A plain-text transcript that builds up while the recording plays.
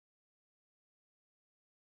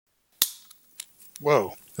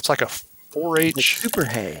Whoa. It's like a Like 4-H super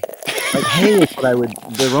hay. Like hay is what I would.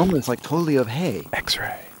 The aroma is like totally of hay.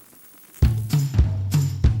 X-ray.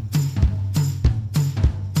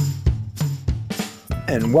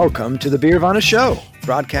 And welcome to the Beervana Show,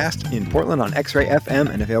 broadcast in Portland on X-Ray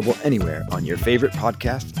FM and available anywhere on your favorite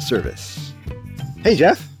podcast service. Hey,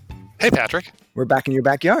 Jeff. Hey, Patrick. We're back in your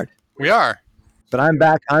backyard. We are. But I'm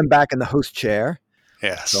back in the host chair.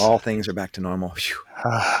 Yes. So all things are back to normal. Phew.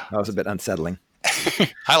 That was a bit unsettling.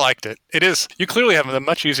 I liked it. It is. You clearly have a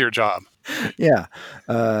much easier job. Yeah.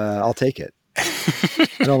 I'll take it. I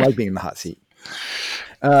don't like being in the hot seat.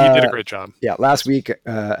 You did a great job. Yeah. Last week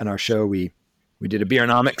in our show, we did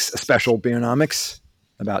a special Beernomics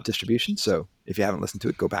about distribution. So if you haven't listened to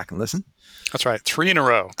it, go back and listen. That's right. 3 in a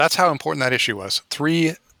row. That's how important that issue was.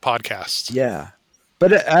 3 podcasts. Yeah.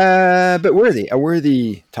 But a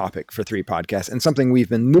worthy topic for 3 podcasts, and something we've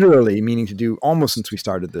been literally meaning to do almost since we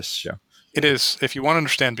started this show. It is. If you want to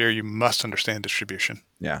understand beer, you must understand distribution.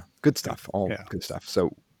 Yeah. Good stuff. Good stuff.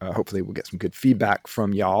 So hopefully we'll get some good feedback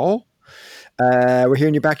from y'all. We're here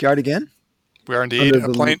in your backyard again. We are indeed.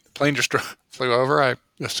 A plane just flew over. I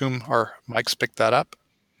assume our mics picked that up.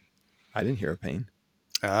 I didn't hear a plane.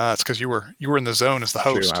 It's because you were in the zone as the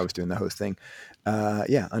host. True, I was doing the host thing.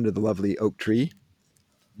 Under the lovely oak tree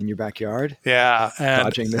in your backyard. Yeah,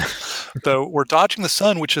 and we're dodging the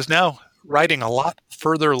sun, which is now riding a lot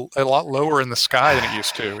lower in the sky than it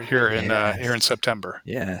used to here in September.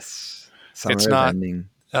 Yes, summer it's not. Ending.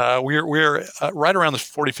 We're right around the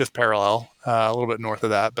 45th parallel, a little bit north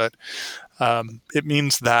of that, but it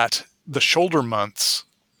means that the shoulder months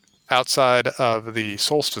outside of the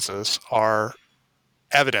solstices are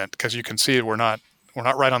evident because you can see we're not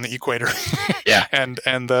right on the equator. Yeah,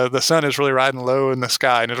 and the sun is really riding low in the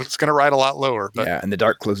sky, and it's going to ride a lot lower. But yeah, and the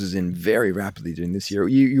dark closes in very rapidly during this year.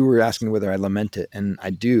 You were asking whether I lament it, and I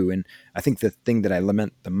do. And I think the thing that I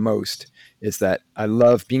lament the most is that I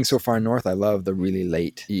love being so far north. I love the really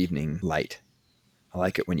late evening light. I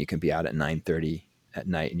like it when you can be out at 9:30 at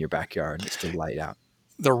night in your backyard and it's still light out.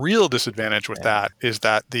 The real disadvantage with that is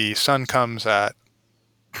that the sun comes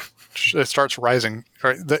it starts rising.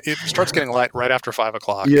 It starts getting light right after 5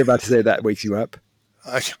 o'clock. You're about to say that wakes you up?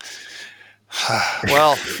 Well,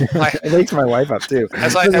 it wakes my wife up too. It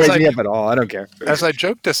doesn't wake me up at all. I don't care. As I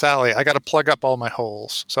joked to Sally, I got to plug up all my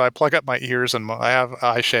holes. So I plug up my ears and I have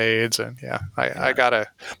eye shades and I gotta.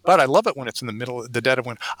 But I love it when it's in the middle, the dead of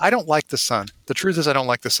winter. I don't like the sun. The truth is, I don't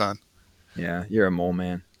like the sun. Yeah, you're a mole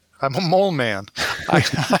man. I'm a mole man.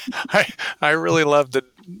 I really love the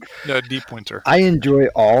deep winter. I enjoy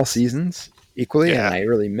all seasons equally, and I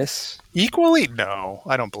really miss equally. No,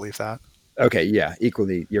 I don't believe that. Okay, yeah,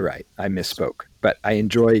 equally. You're right. I misspoke, but I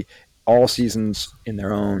enjoy all seasons in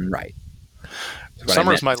their own right.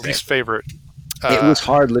 Summer is my least favorite. It was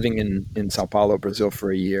hard living in Sao Paulo, Brazil,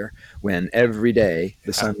 for a year when every day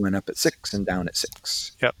the sun went up at 6 and down at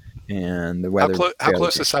 6. Yep. And the weather. How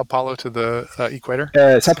close is Sao Paulo to the equator?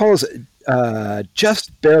 Sao Paulo's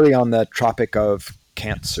just barely on the Tropic of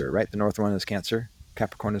Cancer, right? The north one is Cancer.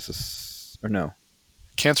 Capricorn is no.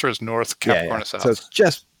 Cancer is north. Capricorn is south. So it's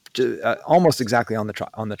just almost exactly on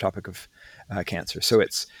the Tropic of Cancer. So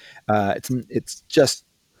it's just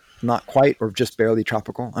not quite or just barely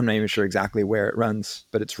tropical. I'm not even sure exactly where it runs,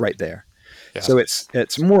 but it's right there. Yeah. So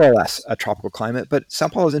it's more or less a tropical climate. But Sao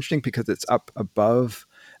Paulo is interesting because it's up above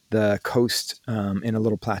the coast in a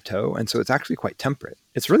little plateau, and so it's actually quite temperate.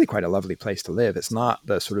 It's really quite a lovely place to live. It's not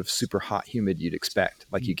the sort of super hot, humid you'd expect,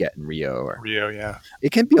 like you get in Rio. Yeah.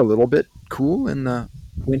 It can be a little bit cool in the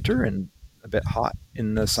winter and a bit hot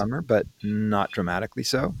in the summer, but not dramatically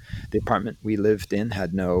so. The apartment we lived in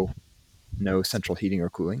had no central heating or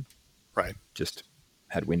cooling. Right. Just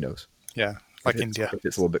had windows. Yeah, like India. If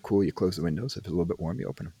it's a little bit cool, you close the windows. If it's a little bit warm, you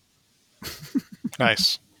open them.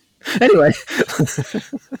 Nice. Anyway,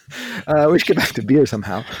 we should get back to beer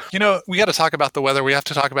somehow. We got to talk about the weather. We have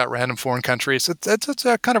to talk about random foreign countries. It's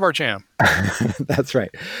kind of our jam. That's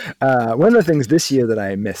right. One of the things this year that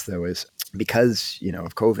I missed, though, is because,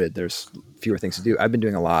 of COVID, there's fewer things to do. I've been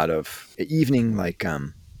doing a lot of evening, like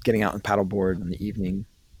getting out and paddleboard in the evening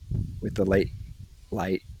with the late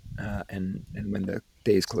light. And when the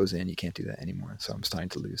days close in, you can't do that anymore. So I'm starting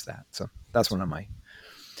to lose that. So that's one of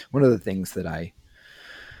the things that I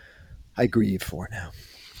grieve for now.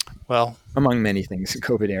 Well, among many things,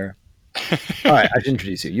 COVID era. All right, I should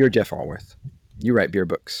introduce you. You're Jeff Allworth. You write beer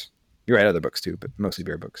books. You write other books too, but mostly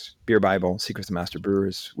beer books. Beer Bible, Secrets of Master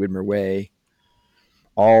Brewers, Widmer Way,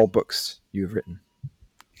 all books you've written.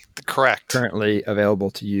 Correct. currently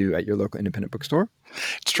available to you at your local independent bookstore.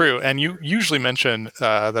 It's true. And you usually mention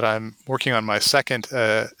that I'm working on my second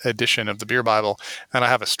edition of the Beer Bible, and I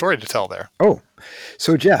have a story to tell there. Oh,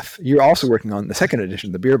 so Jeff, you're also working on the second edition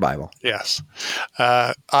of the Beer Bible. Yes.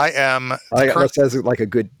 I am. That sounds like a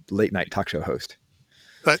good late night talk show host.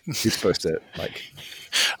 But who's supposed to like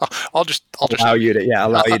I'll just allow you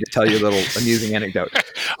to tell your little amusing anecdote.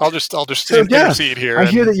 I'll just intercede here. I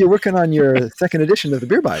hear that you're working on your second edition of the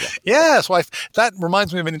Beer Bible. Yes, well, that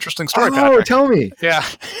reminds me of an interesting story. Oh, Patrick. Tell me. Yeah.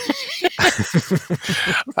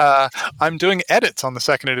 I'm doing edits on the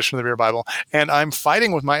second edition of the Beer Bible, and I'm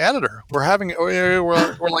fighting with my editor. We're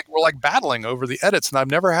like battling over the edits, and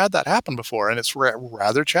I've never had that happen before, and it's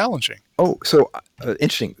rather challenging. Oh, so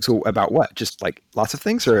interesting. So about what? Just like lots of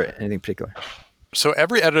things, or anything particular? So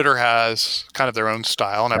every editor has kind of their own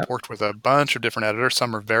style, and I've worked with a bunch of different editors.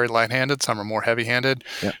 Some are very light-handed, some are more heavy-handed.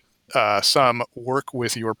 Yep. Some work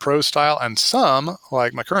with your prose style, and some,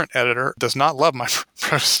 like my current editor, does not love my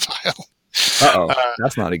prose style.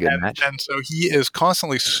 That's not a good match. And so he is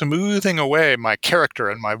constantly smoothing away my character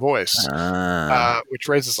and my voice, which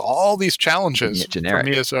raises all these challenges for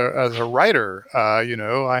me as a writer.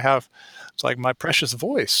 It's like my precious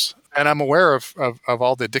voice. And I'm aware of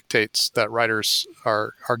all the dictates that writers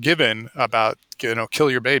are given about, kill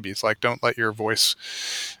your babies. Like, don't let your voice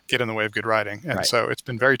get in the way of good writing. And so it's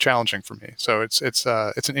been very challenging for me. So it's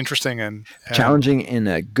an interesting and challenging in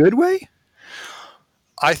a good way.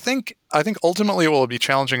 I think ultimately it will be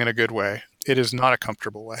challenging in a good way. It is not a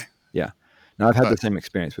comfortable way. Yeah. No, I've had the same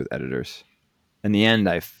experience with editors. In the end,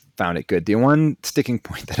 I found it good. The one sticking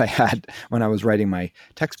point that I had when I was writing my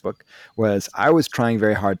textbook was I was trying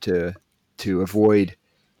very hard to avoid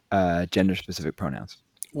gender-specific pronouns.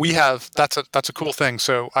 That's a cool thing.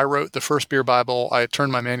 So I wrote the first Beer Bible. I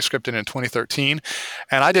turned my manuscript in 2013,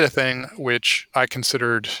 and I did a thing which I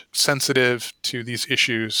considered sensitive to these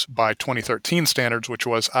issues by 2013 standards, which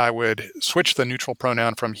was I would switch the neutral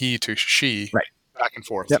pronoun from he to she back and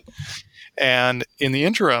forth. Yep. And in the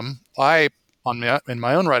interim, in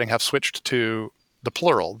my own writing, have switched to the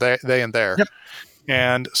plural, they and their. Yep.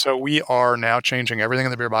 And so we are now changing everything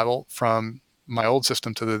in the Beer Bible from my old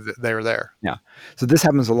system to the they or their. Yeah. So this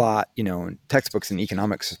happens a lot, in textbooks and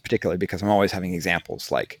economics, particularly because I'm always having examples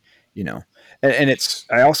like, and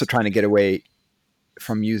I also trying to get away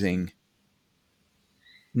from using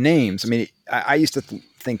names. I mean, I used to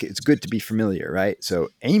think it's good to be familiar, right? So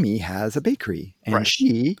Amy has a bakery and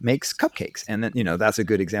she makes cupcakes. And then, that's a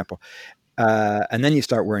good example. And then you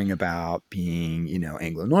start worrying about being,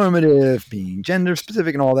 Anglo-normative, being gender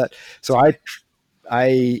specific and all that. So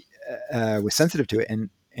I was sensitive to it and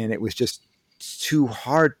it was just too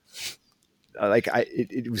hard.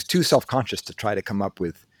 It was too self-conscious to try to come up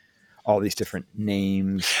with all these different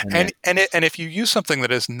names. And if you use something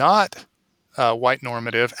that is not white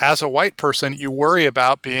normative, as a white person, you worry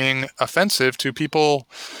about being offensive to people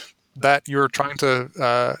that you're trying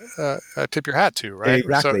to tip your hat to, right?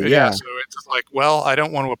 Exactly. So it's like, well, I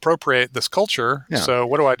don't want to appropriate this culture. Yeah. So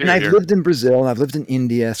what do I do? And I've lived in Brazil and I've lived in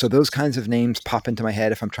India, so those kinds of names pop into my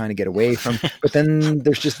head if I'm trying to get away from. But then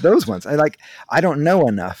there's just those ones. I don't know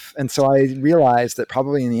enough, and so I realized that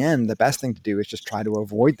probably in the end, the best thing to do is just try to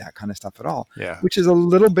avoid that kind of stuff at all. Yeah. Which is a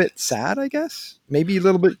little bit sad, I guess. Maybe a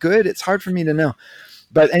little bit good. It's hard for me to know.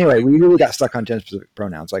 But anyway, we really got stuck on gender-specific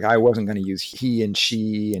pronouns. Like I wasn't going to use he and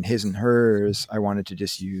she and his and hers. I wanted to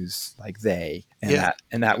just use like they, and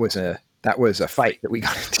that was a fight that we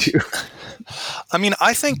got into. I mean,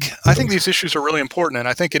 I think these issues are really important, and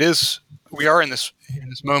I think we are in this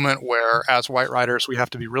moment where, as white writers, we have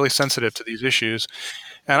to be really sensitive to these issues.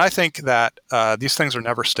 And I think that these things are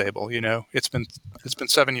never stable. It's been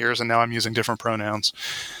 7 years, and now I'm using different pronouns.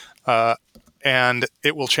 And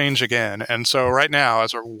it will change again. And so right now,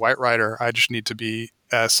 as a white writer, I just need to be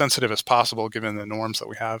as sensitive as possible given the norms that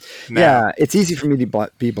we have now. Yeah, it's easy for me to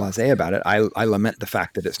be blasé about it. I lament the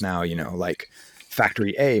fact that it's now, like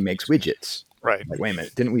factory A makes widgets. Right. Like, wait a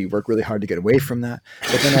minute, didn't we work really hard to get away from that?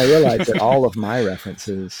 But then I realized that all of my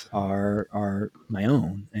references are my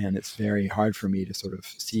own, and it's very hard for me to sort of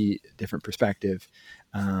see a different perspective,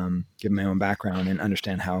 give my own background, and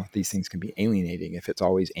understand how these things can be alienating if it's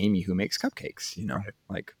always Amy who makes cupcakes, Right.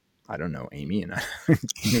 Like, I don't know Amy, and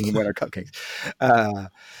what are cupcakes?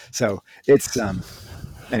 So it's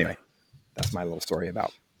anyway, that's my little story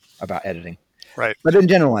about editing. Right. But in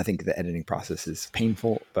general, I think the editing process is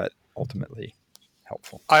painful, but ultimately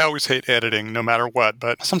helpful. I always hate editing no matter what,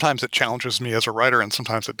 but sometimes it challenges me as a writer and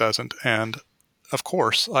sometimes it doesn't. And of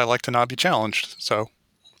course, I like to not be challenged. So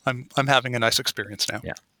I'm having a nice experience now.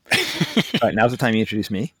 Yeah. All right. Now's the time you introduce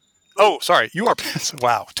me. Oh, sorry. You are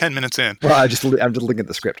wow. 10 minutes in. Well, I'm just looking at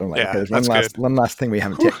the script. I'm like, Yeah, okay, there's that's one last thing we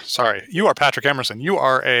haven't Whew, ticked. sorry. You are Patrick Emerson. You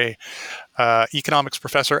are a economics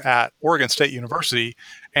professor at Oregon State University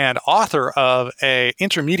and author of a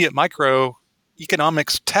intermediate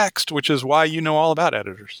microeconomics text, which is why you know all about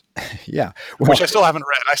editors. Yeah, which I still haven't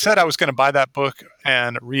read. I said I was going to buy that book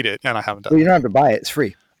and read it, and I haven't done. Well, you don't have to buy it; it's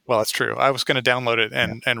free. Well, that's true. I was going to download it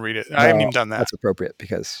and read it. I haven't even done that. That's appropriate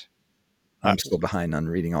because I'm still behind on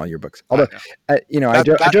reading all your books. Although, I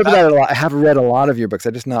joke about it a lot. I have read a lot of your books.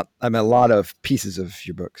 I'm a lot of pieces of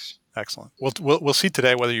your books. Excellent. We'll see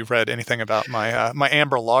today whether you've read anything about my my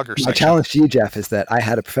Amber Logger section. My challenge to you, Jeff, is that I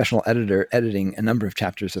had a professional editor editing a number of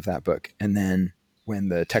chapters of that book, and then when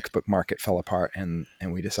the textbook market fell apart and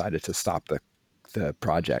we decided to stop the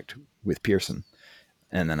project with Pearson,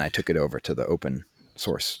 and then I took it over to the open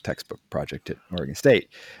source textbook project at Oregon State,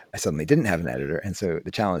 I suddenly didn't have an editor. And so the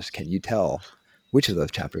challenge is, can you tell which of those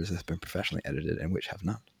chapters has been professionally edited and which have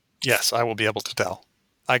not? Yes, I will be able to tell.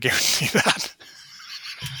 I guarantee that.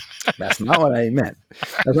 That's not what I meant.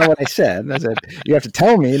 That's not what I said. I said, you have to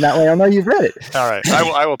tell me, and that way I'll know you've read it. All right.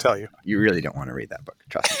 I will tell you. You really don't want to read that book.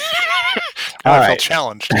 Trust me. I feel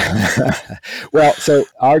challenged. Well, so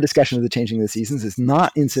our discussion of the changing of the seasons is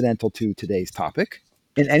not incidental to today's topic.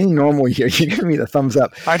 In any normal year, you're giving me the thumbs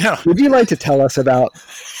up. I know. Would you like to tell us about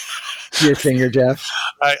your finger, Jeff?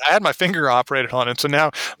 I had my finger operated on it, so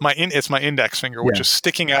now it's my index finger, which is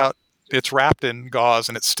sticking out. It's wrapped in gauze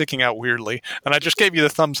and it's sticking out weirdly. And I just gave you the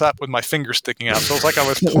thumbs up with my finger sticking out. So it's like I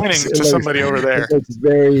was pointing to somebody over there. It's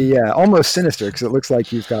very, almost sinister because it looks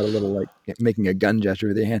like you've got a little, like, making a gun gesture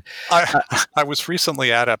with your hand. I was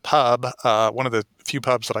recently at a pub, one of the few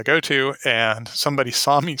pubs that I go to, and somebody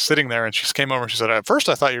saw me sitting there and she came over and she said, at first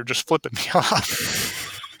I thought you were just flipping me off.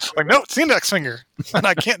 Like, no, it's the index finger, and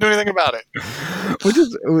I can't do anything about it. Which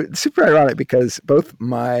is super ironic because both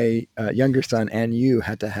my younger son and you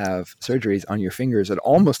had to have surgeries on your fingers at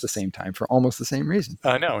almost the same time for almost the same reason.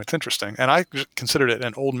 I know, it's interesting. And I considered it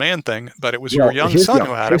an old man thing, but it was your young son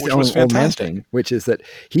who had it, which was fantastic. Old man thing, which is that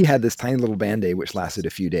he had this tiny little Band-Aid which lasted a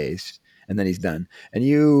few days, and then he's done. And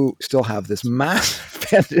you still have this massive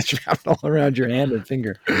bandage wrapped all around your hand and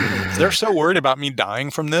finger. They're so worried about me dying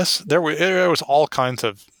from this. There was all kinds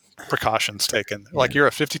of precautions taken. Like, you're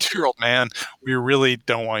a 52-year-old man. We really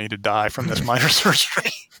don't want you to die from this minor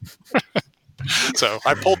surgery. So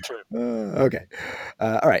I pulled through. Okay.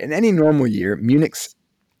 All right. In any normal year, Munich's,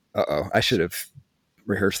 I should have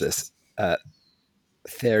rehearsed this.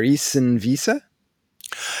 Theresienwiese?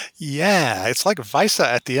 Yeah, it's like Visa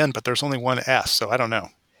at the end, but there's only one S, so I don't know.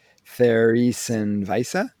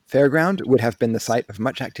 Theresienwiese Fairground would have been the site of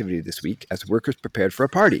much activity this week as workers prepared for a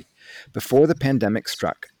party. Before the pandemic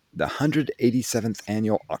struck, the 187th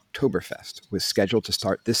annual Oktoberfest was scheduled to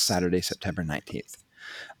start this Saturday, September 19th.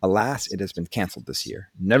 Alas, it has been canceled this year.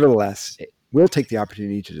 Nevertheless, we'll take the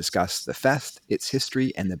opportunity to discuss the fest, its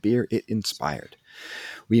history, and the beer it inspired.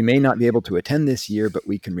 We may not be able to attend this year, but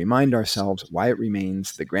we can remind ourselves why it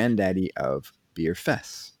remains the granddaddy of beer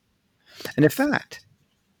fests. And in fact,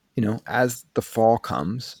 as the fall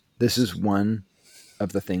comes, this is one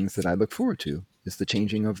of the things that I look forward to, is the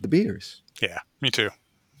changing of the beers. Yeah, me too.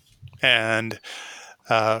 And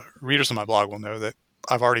readers of my blog will know that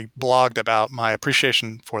I've already blogged about my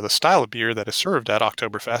appreciation for the style of beer that is served at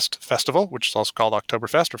Oktoberfest Festival, which is also called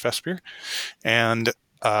Oktoberfest or Fest beer. And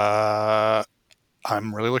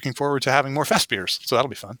I'm really looking forward to having more fest beers, so that'll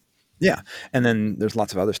be fun. Yeah, and then there's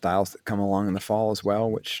lots of other styles that come along in the fall as well,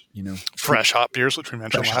 which, fresh hop beers, which we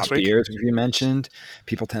mentioned last week. Beers, which we mentioned.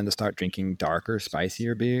 People tend to start drinking darker,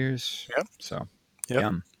 spicier beers. Yep. So,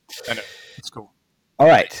 yum. I know. It's cool. All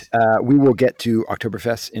right, we will get to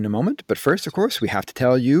Oktoberfest in a moment, but first, of course, we have to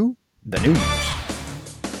tell you the news.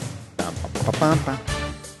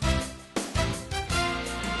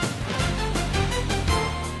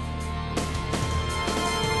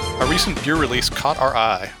 A recent beer release caught our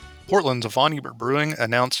eye. Portland's Von Ebert Brewing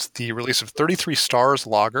announced the release of 33 Stars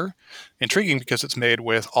Lager, intriguing because it's made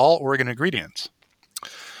with all Oregon ingredients.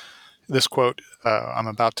 This quote I'm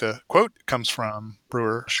about to quote comes from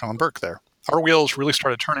brewer Sean Burke there. Our wheels really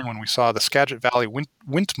started turning when we saw the Skagit Valley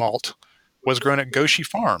Wint Malt was grown at Goshi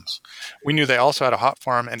Farms. We knew they also had a hop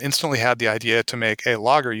farm and instantly had the idea to make a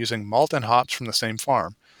lager using malt and hops from the same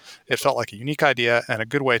farm. It felt like a unique idea and a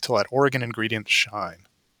good way to let Oregon ingredients shine.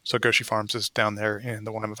 So Goshi Farms is down there in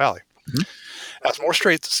the Willamette Valley. Mm-hmm. As more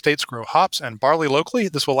states grow hops and barley locally,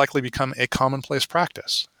 this will likely become a commonplace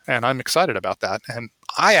practice. And I'm excited about that. And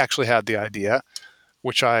I actually had the idea,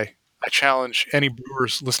 which I challenge any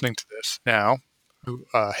brewers listening to this now who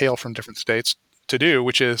hail from different states to do,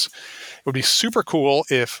 which is it would be super cool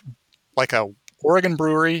if like a Oregon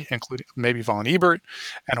brewery, including maybe Von Ebert,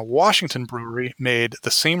 and a Washington brewery made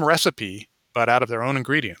the same recipe but out of their own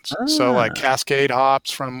ingredients. So like Ah, Cascade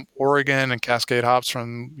hops from Oregon and Cascade hops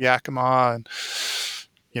from Yakima, and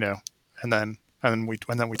you know, and then we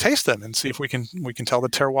taste them and see if we can tell the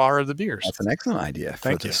terroir of the beers. that's an excellent idea for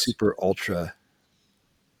Thank the you. super ultra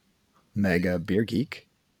mega beer geek.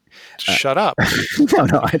 Shut up.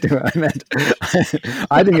 No, I do. I meant,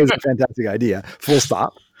 I think it's a fantastic idea. Full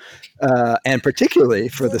stop. And particularly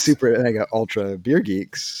for the super mega ultra beer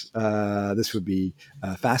geeks, this would be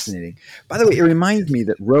fascinating. By the way, it reminds me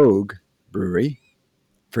that Rogue Brewery,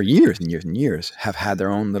 for years and years and years, have had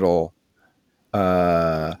their own little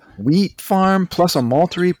wheat farm, plus a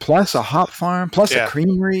maltery, plus a hop farm, plus a Yeah.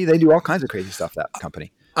 creamery. They do all kinds of crazy stuff, that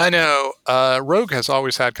company. I know. Rogue has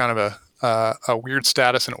always had kind of a weird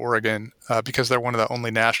status in Oregon because they're one of the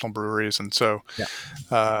only national breweries, and so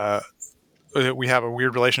Yeah. we have a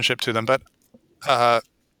weird relationship to them. But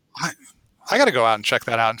I got to go out and check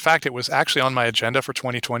that out. In fact, it was actually on my agenda for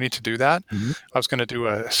 2020 to do that. Mhm. I was going to do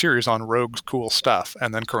a series on Rogue's cool stuff,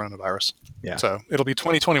 and then coronavirus. Yeah. So it'll be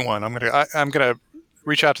 2021. I'm gonna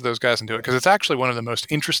reach out to those guys and do it because it's actually one of the most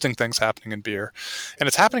interesting things happening in beer, and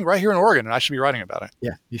it's happening right here in Oregon, and I should be writing about it.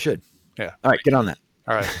 Yeah, you should. Yeah. All right, get on that.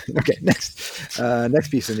 All right. Okay, next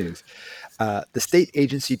piece of news. The state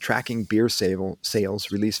agency tracking beer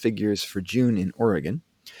sales released figures for June in Oregon,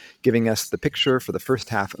 giving us the picture for the first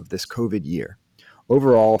half of this COVID year.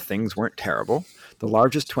 Overall, things weren't terrible. The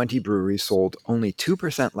largest 20 breweries sold only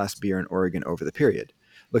 2% less beer in Oregon over the period.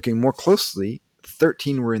 Looking more closely,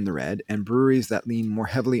 13 were in the red, and breweries that lean more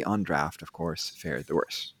heavily on draft, of course, fared the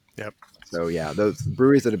worst. Yep. So yeah, those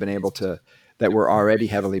breweries that have been able to, that were already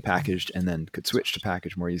heavily packaged and then could switch to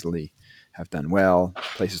package more easily, have done well.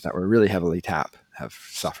 Places that were really heavily tap have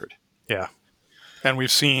suffered. Yeah. And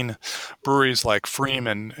we've seen breweries like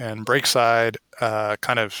Freeman and Breakside,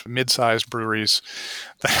 kind of mid-sized breweries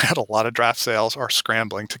that had a lot of draft sales, are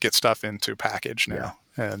scrambling to get stuff into package now.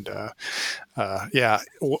 And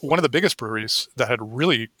one of the biggest breweries that had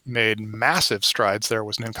really made massive strides there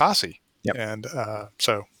was Ninkasi. Yep. And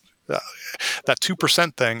so that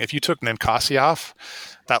 2% thing, if you took Ninkasi off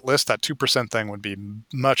that list, that 2% thing would be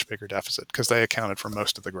much bigger deficit because they accounted for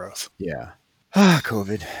most of the growth. Yeah.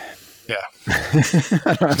 COVID. Yeah.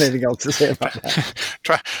 I don't have anything else to say about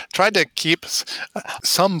that. Tried to keep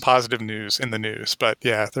some positive news in the news, but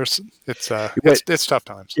yeah, it's tough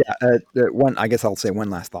times. Yeah. I guess I'll say one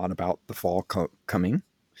last thought about the fall coming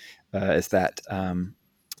is that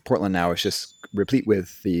Portland now is just replete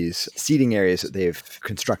with these seating areas that they've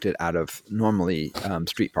constructed out of normally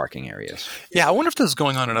street parking areas. Yeah, I wonder if this is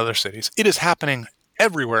going on in other cities. It is happening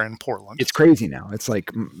everywhere in Portland. It's crazy now. It's like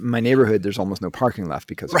my neighborhood, there's almost no parking left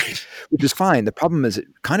because right. Which is fine. The problem is it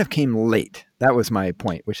kind of came late. That was my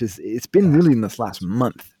point, which is it's been really in this last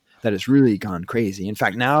month that it's really gone crazy. In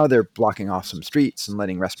fact, now they're blocking off some streets and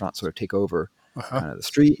letting restaurants sort of take over kind of the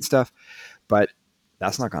street and stuff. But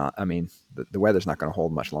that's not going to, I mean, the weather's not going to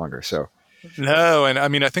hold much longer. So no. And I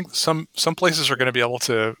mean, I think some places are going to be able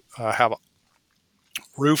to have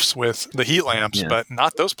roofs with the heat lamps, but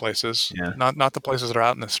not those places. Yeah. Not the places that are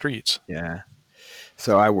out in the streets. Yeah.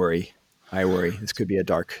 So I worry. This could be a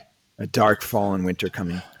dark fall and winter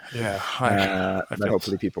coming. Yeah. But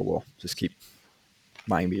hopefully people will just keep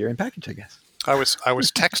buying beer in package, I guess. I was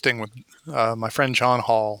texting with my friend John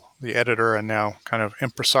Hall, the editor and now kind of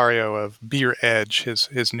impresario of Beer Edge,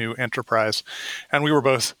 his new enterprise, and we were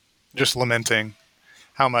both just lamenting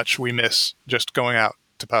how much we miss just going out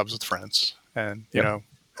to pubs with friends and you know,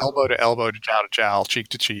 elbow to elbow, jowl to jowl, cheek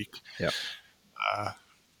to cheek. Yep.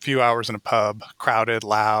 Few hours in a pub, crowded,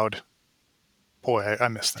 loud. Boy, I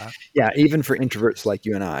miss that. Yeah, even for introverts like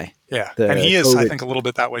you and I. Yeah, and he is, I think, a little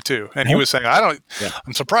bit that way too. And he was saying,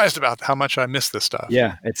 I'm surprised about how much I miss this stuff.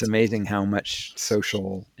 Yeah, it's amazing how much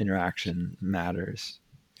social interaction matters.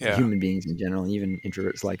 Yeah. Human beings in general, even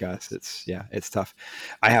introverts like us, it's tough.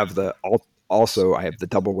 I have the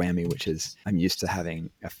double whammy, which is I'm used to having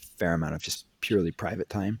a fair amount of just purely private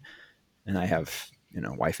time. And I have,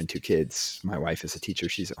 wife and 2 kids. My wife is a teacher.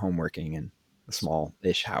 She's at home working in a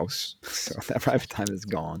small-ish house. So that private time is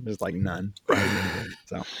gone. There's like none.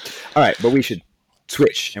 So, all right, but we should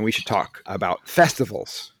switch and we should talk about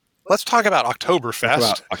festivals. Let's talk about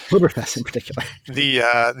Oktoberfest. Oktoberfest in particular.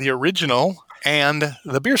 The original and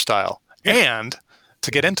the beer style. And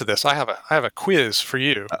to get into this, I have a quiz for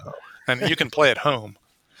you. Uh-oh. And you can play at home.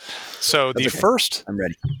 So I'm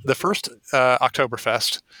ready. The first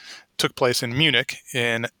Oktoberfest took place in Munich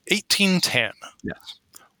in 1810. Yes.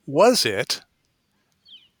 Was it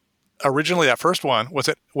originally that first one? Was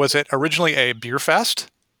it originally a beer fest,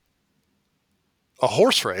 a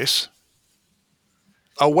horse race,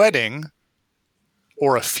 a wedding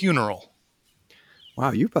or a funeral?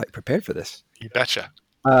 Wow, you probably prepared for this. You betcha.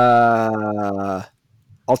 I'll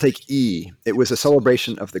take E. It was a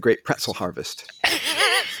celebration of the great pretzel harvest.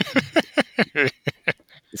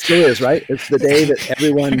 It still is, right? It's the day that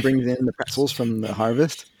everyone brings in the pretzels from the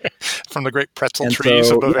harvest. From the great pretzel And trees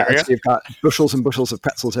of so, Bavaria. so you've got bushels and bushels of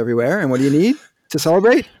pretzels everywhere. And what do you need to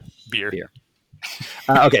celebrate? Beer.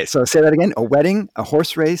 Okay, so say that again. A wedding, a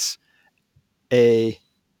horse race, a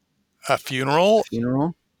funeral,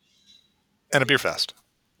 funeral, and a beer fest.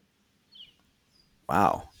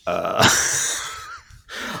 Wow.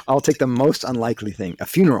 I'll take the most unlikely thing, a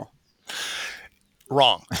funeral.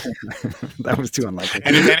 Wrong. That was too unlikely.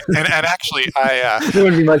 And actually, It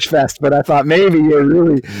wouldn't be much fest, but I thought maybe you're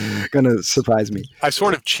really going to surprise me. I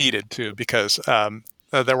sort of cheated too because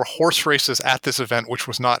there were horse races at this event, which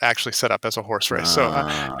was not actually set up as a horse race.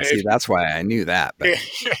 See, that's why I knew that. But.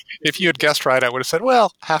 If you had guessed right, I would have said,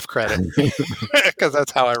 well, half credit, because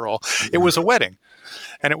that's how I roll. It was a wedding,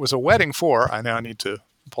 and it was a wedding for, I now need to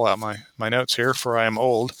pull out my notes here, for I am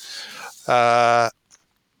old,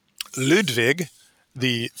 Ludwig,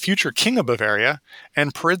 the future king of Bavaria,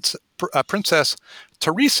 and Princess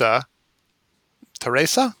Teresa, I don't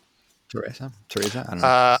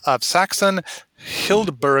know. Of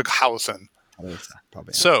Saxon-Hildburghausen. Teresa,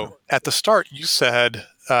 probably. So at the start, you said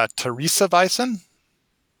Teresa Weisen?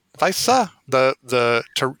 Weissa?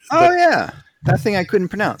 Yeah. That thing I couldn't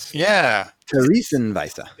pronounce. Yeah.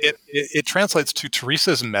 Theresienwiese. It translates to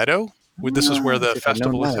Teresa's Meadow. This is where the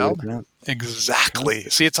festival is held. Exactly.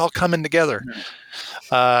 See, it's all coming together.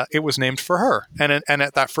 It was named for her. And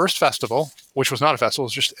at that first festival, which was not a festival, it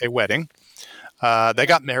was just a wedding, they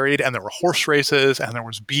got married, and there were horse races, and there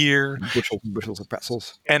was beer. Bushels of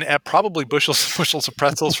pretzels. And probably bushels and bushels of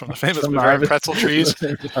pretzels from the famous Bavarian pretzel trees.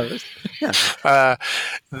 Yeah.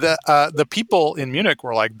 The people in Munich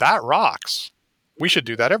were like, that rocks. We should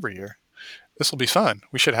do that every year. This will be fun.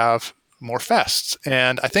 We should have more fests.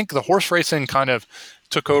 And I think the horse racing kind of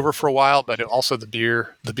took over for a while, but also the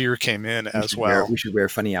beer came in as well. We should wear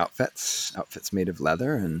funny outfits made of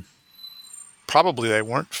leather, and probably they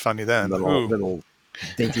weren't funny then. Little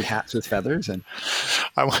dainty hats with feathers. And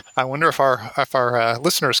I wonder if our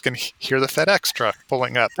listeners can hear the FedEx truck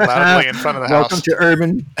pulling up loudly in front of the house. Welcome to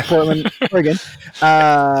urban Portland, Oregon.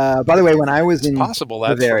 By the way, when I was in possible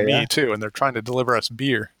that's Bavaria, for me too, and they're trying to deliver us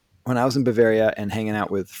beer. When I was in Bavaria and hanging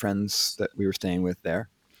out with friends that we were staying with there,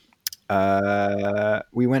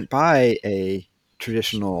 we went by a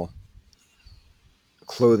traditional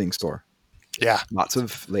clothing store. Yeah. Lots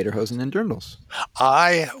of lederhosen and dirndls.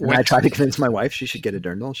 I tried to convince my wife she should get a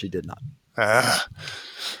dirndl. She did not.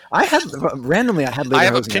 I have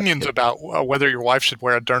opinions about whether your wife should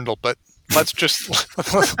wear a dirndl, but let's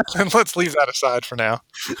leave that aside for now.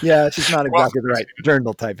 Yeah, she's not exactly the right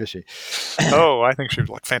dirndl type, is she? Oh, I think she would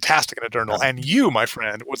look fantastic in a dirndl. And you, my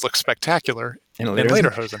friend, would look spectacular in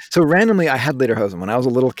lederhosen. So randomly, I had lederhosen when I was a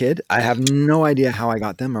little kid. I have no idea how I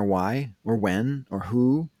got them or why or when or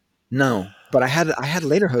who. No, but I had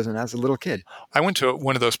lederhosen as a little kid. I went to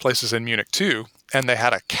one of those places in Munich too, and they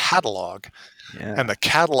had a catalog. Yeah. And the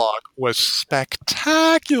catalog was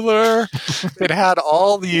spectacular. It had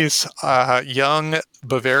all these young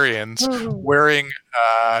Bavarians wearing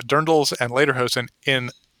dirndls and lederhosen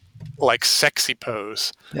in like sexy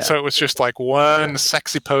pose. Yeah. So it was just like one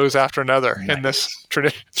sexy pose after another in this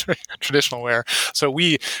traditional wear. So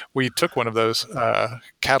we took one of those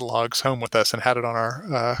catalogs home with us and had it on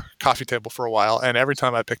our coffee table for a while. And every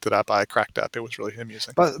time I picked it up, I cracked up. It was really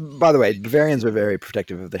amusing. But by the way, Bavarians are very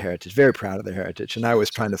protective of their heritage, very proud of their heritage. And I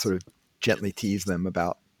was trying to sort of gently tease them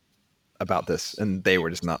about this, and they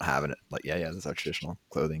were just not having it. Like, yeah, this is our traditional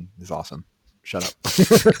clothing. It's awesome. Shut up.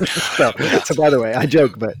 so by the way, I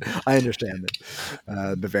joke, but I understand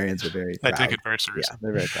that Bavarians are very proud. I take it very seriously. Yeah,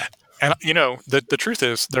 they're very proud. And, the truth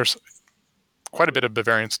is there's quite a bit of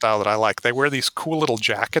Bavarian style that I like. They wear these cool little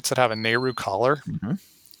jackets that have a Nehru collar. Mm-hmm.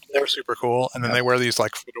 They're super cool. And then they wear these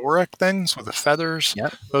like fedora things with the feathers.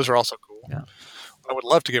 Yep. Those are also cool. Yeah. I would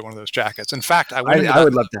love to get one of those jackets. In fact, I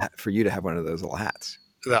would love for you to have one of those little hats.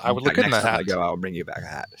 I would look in that hat. Next time I go, I'll bring you back a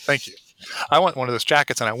hat. Thank you. I want one of those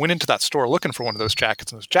jackets, and I went into that store looking for one of those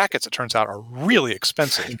jackets, and those jackets, it turns out, are really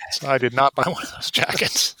expensive. So I did not buy one of those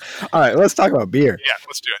jackets. All right, let's talk about beer. Yeah,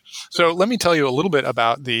 let's do it. So let me tell you a little bit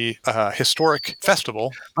about the historic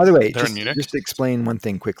festival. By the way, in Munich. Just to explain one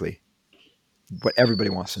thing quickly, what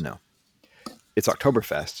everybody wants to know. It's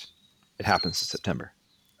Oktoberfest. It happens in September.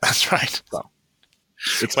 That's right. So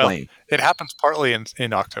explain. Well, it happens partly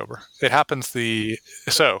in October. It happens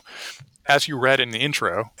as you read in the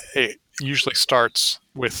intro, it usually starts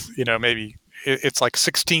with, maybe it's like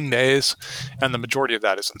 16 days, and the majority of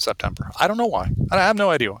that is in September. I don't know why. I have no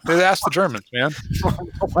idea. Ask the Germans, man.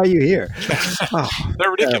 Why are you here? Oh,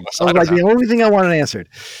 They're ridiculous. I was like, the only thing I wanted answered.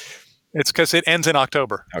 It's because it ends in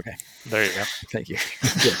October. Okay. There you go. Thank you.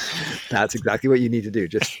 That's exactly what you need to do.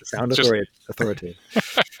 Just sound authoritative.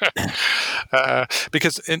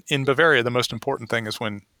 Because in Bavaria, the most important thing is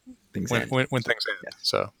when things end. Yes.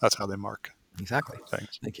 So that's how they mark. Exactly.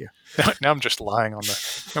 Things. Thank you. Now I'm just lying on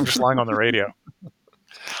the radio.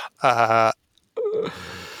 No,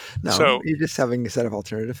 so you're just having a set of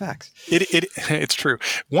alternative facts. It's true.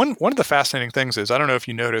 One of the fascinating things is, I don't know if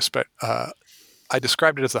you noticed, but I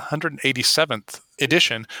described it as the 187th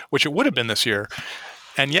edition, which it would have been this year.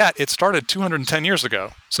 And yet it started 210 years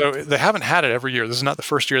ago. So they haven't had it every year. This is not the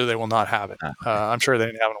first year that they will not have it. I'm sure they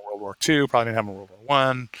didn't have it in World War II, probably didn't have it in World War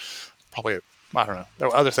I, probably, I don't know. There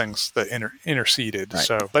were other things that interceded. Right.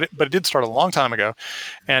 So, but it did start a long time ago.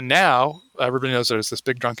 And now everybody knows there's this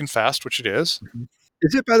big drunken fest, which it is. Mm-hmm.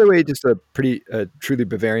 Is it, by the way, just a pretty truly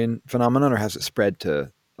Bavarian phenomenon, or has it spread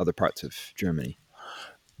to other parts of Germany?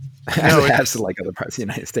 No, it has to like other parts of the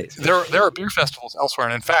United States. There are beer festivals elsewhere,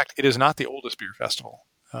 and in fact, it is not the oldest beer festival.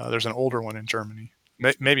 There's an older one in Germany,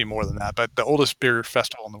 maybe more than that, but the oldest beer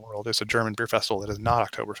festival in the world is a German beer festival that is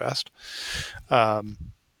not Oktoberfest.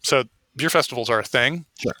 So beer festivals are a thing,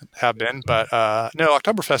 sure, have been, but no,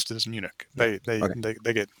 Oktoberfest is Munich. They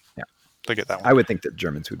get that one. I would think that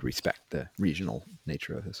Germans would respect the regional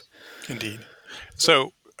nature of this. Indeed.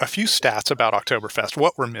 So a few stats about Oktoberfest,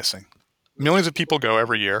 what we're missing. Millions of people go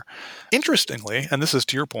every year. Interestingly, and this is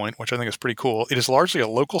to your point, which I think is pretty cool, it is largely a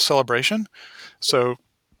local celebration. So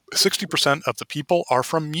 60% of the people are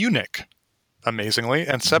from Munich, amazingly,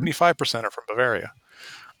 and 75% are from Bavaria.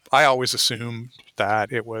 I always assumed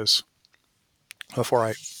that it was, before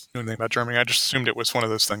I knew anything about Germany, I just assumed it was one of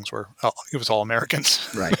those things where it was all Americans.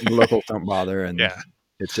 Right. The locals don't bother. And yeah.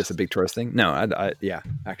 It's just a big tourist thing. No,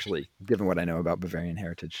 actually, given what I know about Bavarian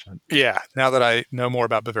heritage. Yeah, now that I know more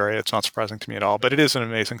about Bavaria, it's not surprising to me at all, but it is an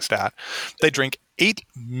amazing stat. They drink 8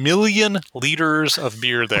 million liters of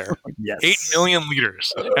beer there. Yes. 8 million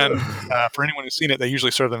liters. And for anyone who's seen it, they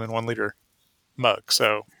usually serve them in 1 liter mug.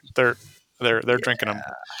 So they're drinking them.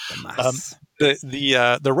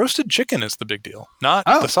 The roasted chicken is the big deal, not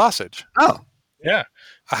the sausage. Oh. Yeah.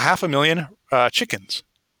 500,000 chickens.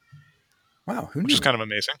 Wow, who knew? Which is kind of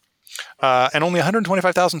amazing. And only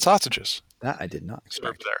 125,000 sausages. That I did not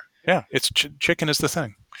expect. There. Yeah, it's chicken is the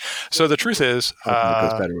thing. So the truth is... it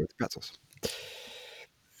goes better with pretzels.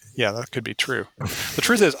 Yeah, that could be true. The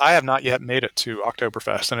truth is, I have not yet made it to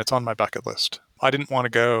Oktoberfest, and it's on my bucket list. I didn't want to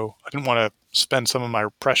go. I didn't want to spend some of my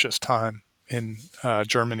precious time in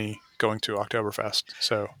Germany going to Oktoberfest,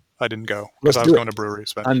 so I didn't go because I was going to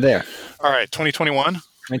breweries. But... I'm there. All right, 2021?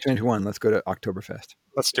 2021, let's go to Oktoberfest.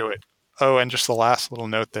 Let's do it. Oh, and just the last little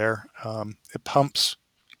note there. It pumps.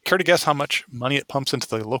 Care to guess how much money it pumps into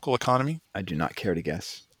the local economy? I do not care to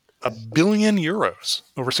guess. €1 billion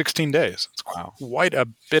over 16 days. It's quite a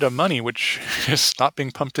bit of money, which is not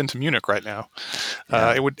being pumped into Munich right now.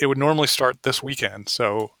 Yeah. It would normally start this weekend.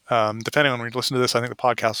 So depending on when you listen to this, I think the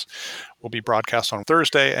podcast will be broadcast on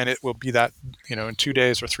Thursday, and it will be that in 2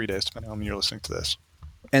 days or 3 days, depending on when you're listening to this.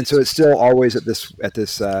 And so it's still always at this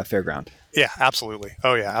fairground. Yeah, absolutely.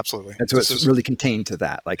 Oh, yeah, absolutely. And so it's really contained to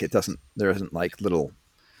that. Like there isn't like little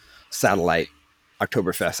satellite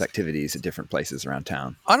Oktoberfest activities at different places around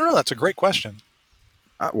town. I don't know. That's a great question.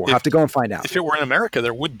 We'll have to go and find out. If it were in America,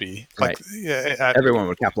 there would be. Right. Everyone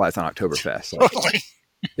would capitalize on Oktoberfest. Totally.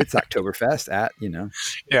 It's Oktoberfest at,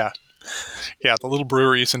 Yeah. Yeah, the little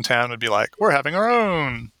breweries in town would be like, we're having our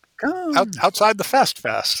own. Outside the fest.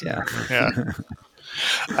 Yeah.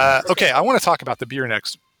 Yeah. Okay, I want to talk about the beer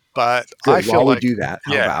next, but good. I feel While like we do that,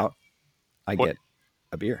 how about I get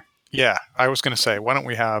a beer? Yeah, I was going to say, why don't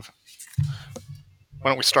we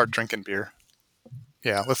start drinking beer?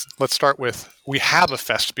 Yeah, let's start with, we have a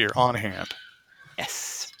fest beer on hand.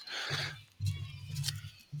 Yes.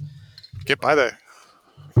 Get by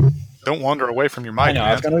don't wander away from your mic. I know,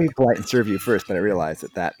 I was going to be polite and serve you first, but I realized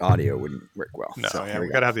that audio wouldn't work well. No, so we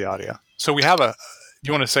got to have the audio. So we have do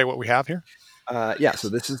you want to say what we have here? Yeah, so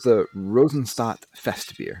this is the Rosenstadt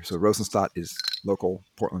Fest beer. So Rosenstadt is local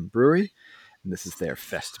Portland brewery, and this is their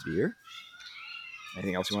Fest beer.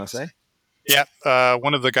 Anything else you want to say? Yeah,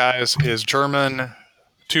 one of the guys is German,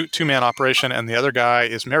 two-man operation, and the other guy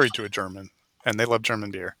is married to a German, and they love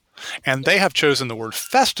German beer. And they have chosen the word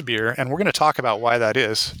Fest beer, and we're going to talk about why that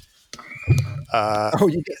is.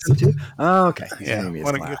 You get some too? Oh, okay. Yeah,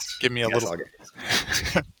 why don't you give me a little?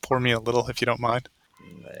 Pour me a little, if you don't mind.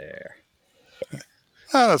 There.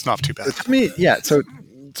 That's not too bad. To me, yeah. So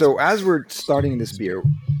So as we're starting this beer,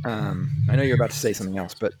 I know you're about to say something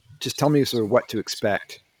else, but just tell me sort of what to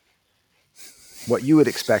expect, what you would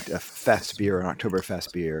expect a fest beer, an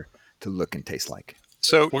Oktoberfest beer, to look and taste like.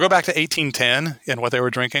 So we'll go back to 1810 and what they were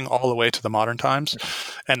drinking all the way to the modern times.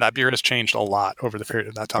 And that beer has changed a lot over the period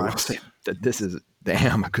of that I time. will say that this is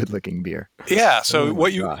damn a good-looking beer. Yeah. So Oh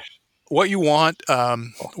what you want,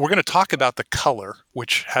 we're going to talk about the color,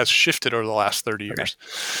 which has shifted over the last 30 years.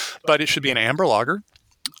 But it should be an amber lager.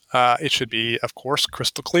 It should be, of course,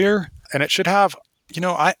 crystal clear. And it should have,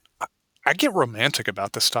 I get romantic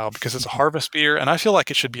about this style because it's a harvest beer. And I feel like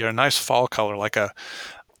it should be a nice fall color, like a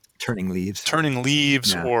turning leaves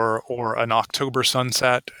yeah. or an October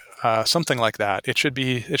sunset, something like that. It should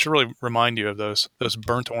really remind you of those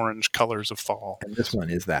burnt orange colors of fall. And this one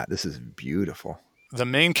is that. This is beautiful. The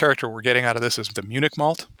main character we're getting out of this is the Munich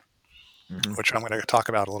malt, which I'm going to talk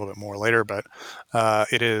about a little bit more later. But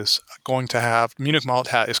it is going to have Munich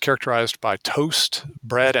malt is characterized by toast,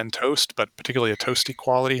 bread and toast, but particularly a toasty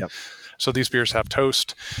quality. Yep. So these beers have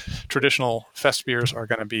toast. Traditional fest beers are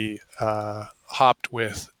going to be hopped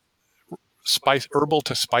with herbal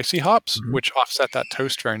to spicy hops, which offset that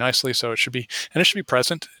toast very nicely. So it should be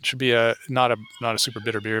present. It should be not a super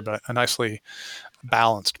bitter beer, but a nicely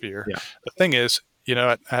balanced beer. Yeah. The thing is,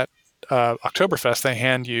 at Oktoberfest, they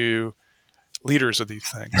hand you liters of these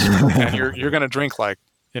things, and you're going to drink like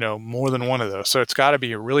more than one of those. So it's got to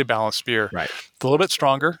be a really balanced beer. Right. It's a little bit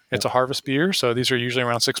stronger. It's a harvest beer, so these are usually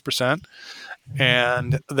around 6%.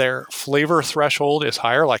 And their flavor threshold is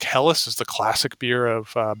higher. Like Helles is the classic beer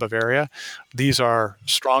of Bavaria. These are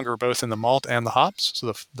stronger both in the malt and the hops,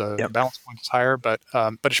 so the balance point is higher. But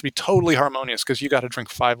it should be totally harmonious because you got to drink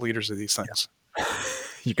 5 liters of these things.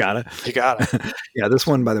 You gotta. Yeah, this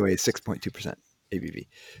one, by the way, is 6.2% ABV.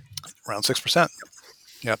 Around 6%.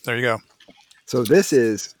 Yep, there you go. So this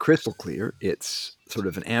is crystal clear. It's sort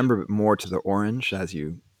of an amber, but more to the orange, as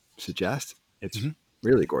you suggest. It's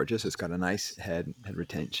really gorgeous. It's got a nice head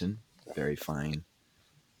retention, very fine.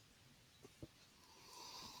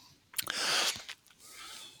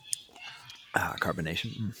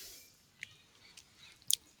 Carbonation.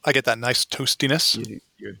 I get that nice toastiness.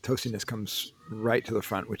 Your toastiness comes right to the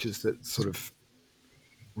front, which is that sort of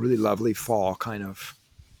really lovely fall kind of,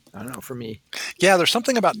 I don't know, for me. Yeah, there's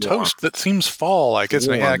something about toast that seems fall-like,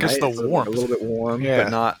 isn't it? Yeah, I guess the warmth. A little bit warm, but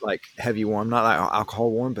not like heavy warm, not like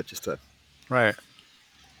alcohol warm, but just a... Right.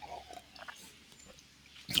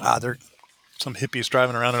 There are some hippies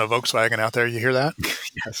driving around in a Volkswagen out there. You hear that?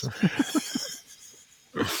 Yes.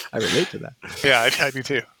 I relate to that. Yeah, I do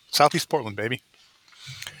too. Southeast Portland, baby.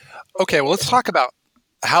 Okay, well, let's talk about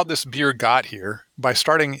how this beer got here by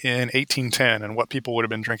starting in 1810 and what people would have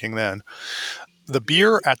been drinking then. The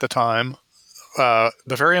beer at the time,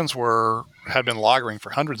 Bavarians had been lagering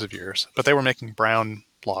for hundreds of years, but they were making brown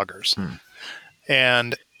lagers.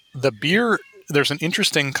 And the beer, there's an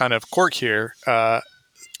interesting kind of quirk here.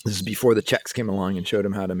 This is before the Czechs came along and showed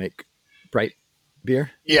them how to make bright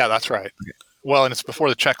beer? Yeah, that's right. Okay. Well, and it's before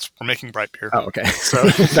the Czechs were making bright beer. Oh, okay. So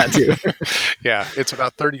that too. Yeah, it's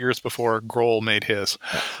about 30 years before Groll made his.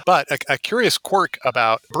 But a curious quirk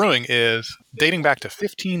about brewing is dating back to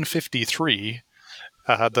 1553,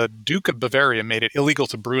 the Duke of Bavaria made it illegal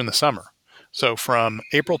to brew in the summer. So from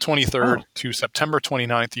April 23rd to September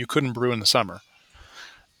 29th, you couldn't brew in the summer.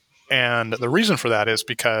 And the reason for that is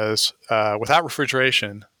because without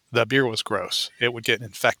refrigeration, the beer was gross. It would get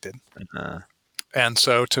infected. And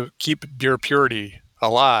so to keep beer purity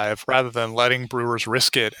alive, rather than letting brewers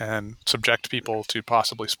risk it and subject people to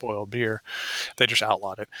possibly spoiled beer, they just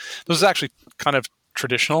outlawed it. This is actually kind of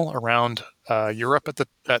traditional around Europe at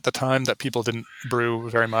the time, that people didn't brew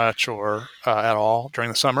very much or at all during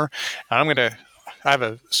the summer. And I have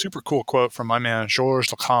a super cool quote from my man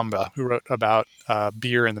Georges Lacombe, who wrote about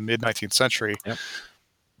beer in the mid-19th century. Yep.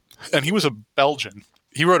 And he was a Belgian.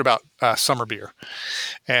 He wrote about summer beer,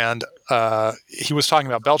 and he was talking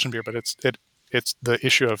about Belgian beer, but it's the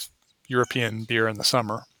issue of European beer in the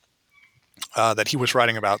summer that he was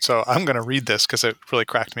writing about. So I'm going to read this because it really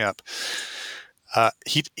cracked me up.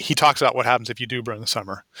 He talks about what happens if you do brew in the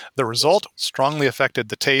summer. The result strongly affected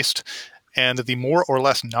the taste and the more or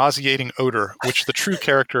less nauseating odor, which the true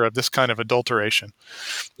character of this kind of adulteration.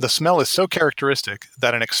 The smell is so characteristic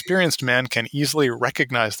that an experienced man can easily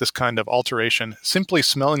recognize this kind of alteration simply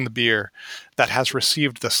smelling the beer that has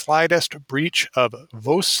received the slightest breach of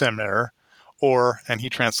Vosemer, and he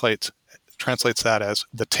translates that as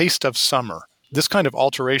the taste of summer. This kind of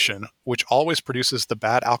alteration, which always produces the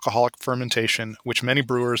bad alcoholic fermentation, which many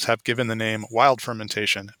brewers have given the name wild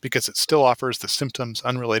fermentation, because it still offers the symptoms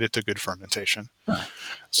unrelated to good fermentation.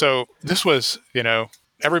 So this was,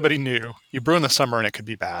 everybody knew you brew in the summer and it could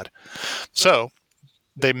be bad. So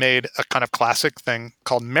they made a kind of classic thing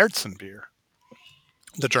called Märzen beer.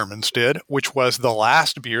 The Germans did, which was the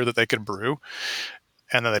last beer that they could brew.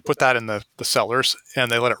 And then they put that in the cellars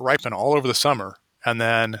and they let it ripen all over the summer. And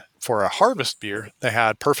then for a harvest beer, they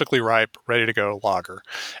had perfectly ripe, ready to go lager.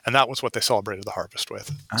 And that was what they celebrated the harvest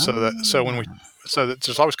with. So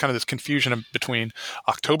there's always kind of this confusion between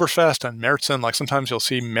Oktoberfest and Märzen. Like sometimes you'll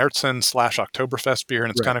see Märzen / Oktoberfest beer,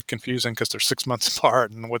 and it's kind of confusing because they're 6 months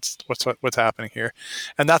apart. And what's happening here?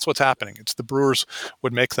 And that's what's happening. It's the brewers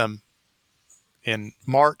would make them in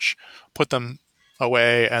March, put them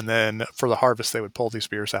away, and then for the harvest they would pull these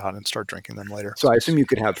beers out and start drinking them later. So I assume you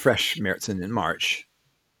could have fresh Märzen in March,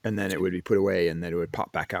 and then it would be put away, and then it would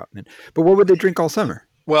pop back out. But what would they drink all summer?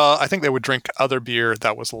 Well, I think they would drink other beer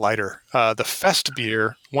that was lighter. The Fest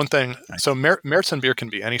beer, one thing. So Märzen beer can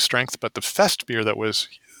be any strength, but the Fest beer that was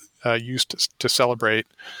used to celebrate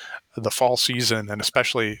the fall season, and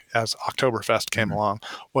especially as Oktoberfest came along,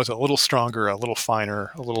 was a little stronger, a little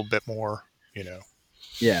finer, a little bit more,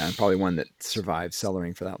 Yeah, and probably one that survived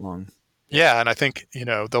cellaring for that long. Yeah, and I think,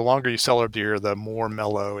 the longer you cellar beer, the more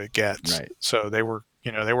mellow it gets. Right. So they were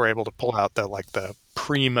able to pull out the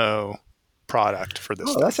primo product for this.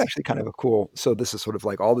 Oh, that's actually kind of a cool. So this is sort of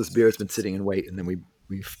like all this beer has been sitting in wait, and then we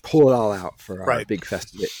pull it all out for our big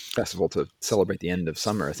festival to celebrate the end of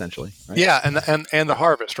summer, essentially. Right? Yeah, and the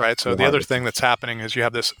harvest, right? So the other thing that's happening is you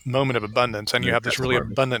have this moment of abundance, and you have this really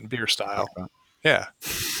abundant beer style. Yeah.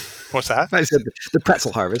 What's that? I said the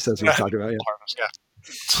pretzel harvest, as we talked about. Yeah. Harvest, yeah.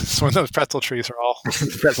 So when those pretzel trees are all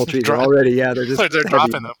the pretzel trees are already, they're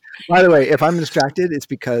dropping them. By the way, if I'm distracted, it's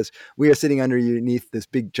because we are sitting underneath this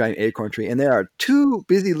big giant acorn tree, and there are two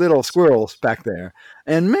busy little squirrels back there.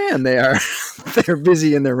 And man, they're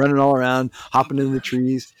busy and they're running all around, hopping into the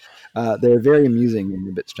trees. They're very amusing and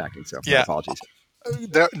a bit distracting. So my apologies.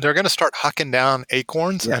 They're going to start hucking down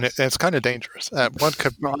acorns, and it's kind of dangerous. One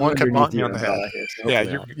could bonk me on the head.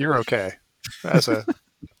 Yeah, you're okay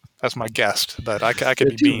as my guest, but I could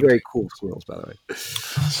be beamed. Very cool squirrels, by the way.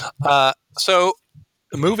 So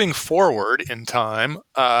moving forward in time,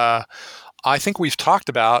 I think we've talked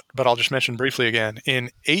about, but I'll just mention briefly again.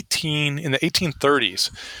 In the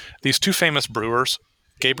 1830s, these two famous brewers,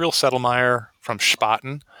 Gabriel Sedlmayr from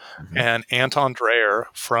Spaten and Anton Dreher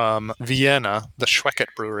from Vienna, the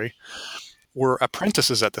Schweckert brewery, were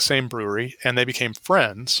apprentices at the same brewery, and they became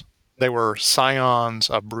friends. They were scions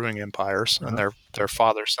of brewing empires, and their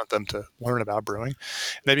father sent them to learn about brewing.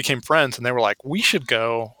 And they became friends, and they were like, we should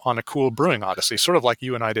go on a cool brewing odyssey, sort of like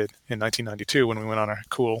you and I did in 1992 when we went on a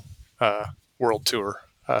cool world tour,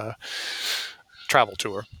 travel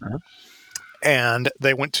tour. And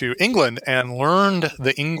they went to England and learned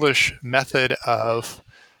the English method of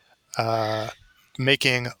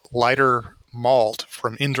making lighter malt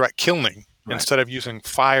from indirect kilning. Instead of using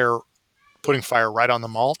putting fire right on the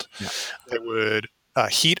malt, they would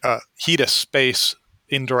heat a space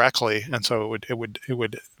indirectly, and so it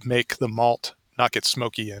would make the malt not get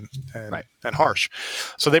smoky and harsh.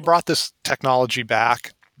 So they brought this technology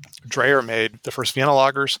back. Dreher made the first Vienna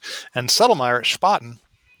lagers, and Sedlmayr at Spaten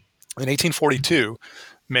in 1842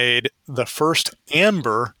 made the first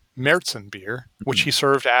amber Märzen beer, which he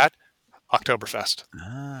served at Oktoberfest.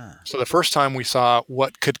 So the first time we saw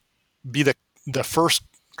what could be the first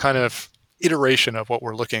kind of iteration of what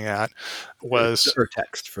we're looking at was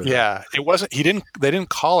text for that. Yeah, it wasn't. They didn't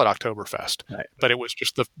call it Oktoberfest, but it was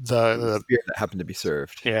just the beer that happened to be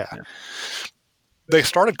served. Yeah. They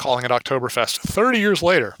started calling it Oktoberfest 30 years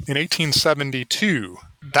later in 1872.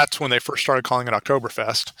 That's when they first started calling it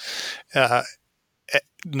Oktoberfest.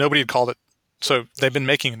 Nobody had called it. So they've been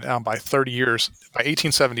making it now by 30 years. By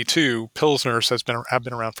 1872, Pilsners have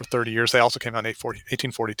been around for 30 years. They also came out in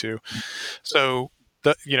 1842. So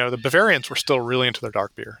the Bavarians were still really into their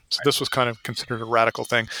dark beer. So this was kind of considered a radical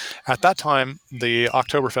thing. At that time, the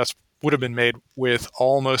Oktoberfest would have been made with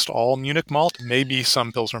almost all Munich malt, maybe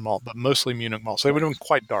some Pilsner malt, but mostly Munich malt. So they would have been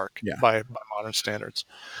quite dark by modern standards.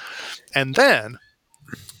 And then,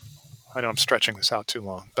 I know I'm stretching this out too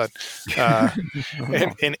long, but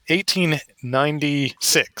in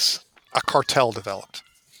 1896, a cartel developed.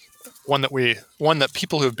 One that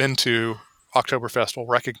people who have been to Oktoberfest will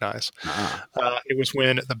recognize. It was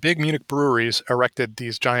when the big Munich breweries erected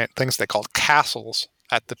these giant things they called castles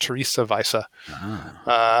at the Theresienwiese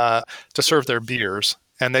to serve their beers,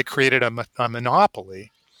 and they created a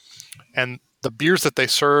monopoly. And the beers that they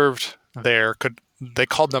served there they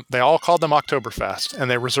all called them Oktoberfest,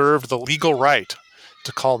 and they reserved the legal right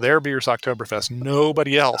to call their beers Oktoberfest.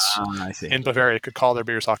 Nobody else in Bavaria could call their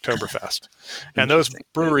beers Oktoberfest. And those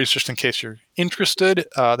breweries, just in case you're interested,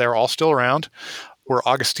 they're all still around. were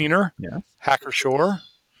Augustiner, Yeah. Hacker Shore,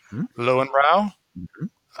 Mhm. Lowenbrau, Mhm.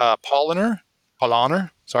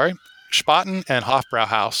 Paulaner, sorry, Spaten, and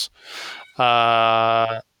Hofbrauhaus.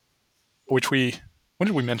 Which when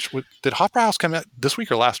did we mention? Did Hofbrauhaus come out this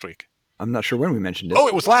week or last week? I'm not sure when we mentioned it. Oh,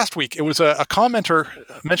 it was last week. It was a commenter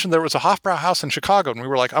mentioned there was a Hofbrauhaus in Chicago, and we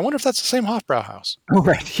were like, I wonder if that's the same Hofbrauhaus. Oh,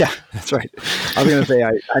 right. Yeah, that's right. I was going to say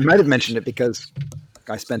I might have mentioned it because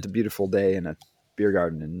I spent a beautiful day in a beer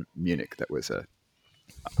garden in Munich that was a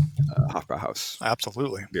Hofbrauhaus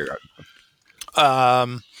Absolutely. beer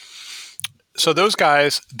garden. So those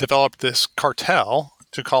guys developed this cartel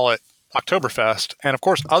to call it Oktoberfest. And of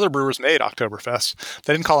course, other brewers made Oktoberfest.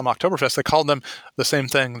 They didn't call them Oktoberfest. They called them the same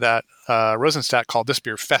thing that Rosenstadt called this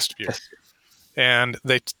beer Fest beer. And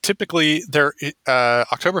they typically, their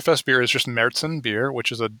Oktoberfest beer is just Märzen beer,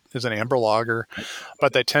 which is an amber lager,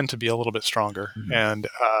 but they tend to be a little bit stronger. Mm-hmm. And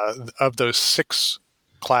of those 6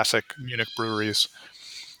 classic Munich breweries,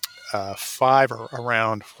 5 are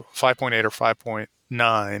around 5.8 or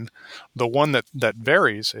 5.9. The one that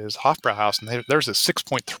varies is Hofbrauhaus, and theirs is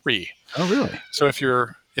 6.3. Oh, really? So if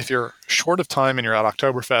you're short of time and you're at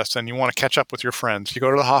Oktoberfest and you want to catch up with your friends, you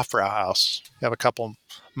go to the Hofbrauhaus. You have a couple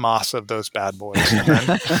Moss of those bad boys.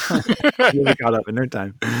 Really caught up in their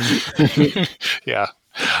time. Yeah.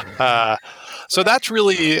 So that's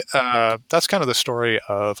really that's kind of the story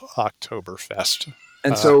of Oktoberfest.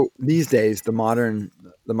 And so these days, the modern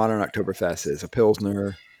Oktoberfest is a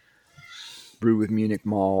Pilsner brewed with Munich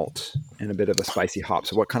malt and a bit of a spicy hop.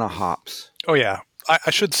 So what kind of hops? Oh, yeah.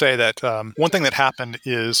 I should say that one thing that happened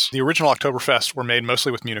is the original Oktoberfest were made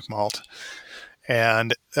mostly with Munich malt.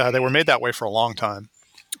 And they were made that way for a long time.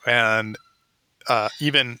 And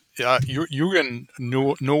even Jürgen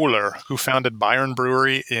Noehler, who founded Bayern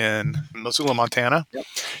Brewery in Missoula, Montana, yep.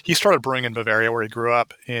 He started brewing in Bavaria, where he grew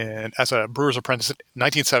up as a brewer's apprentice in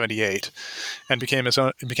 1978, and became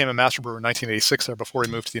a master brewer in 1986 there before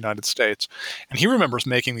he moved to the United States. And he remembers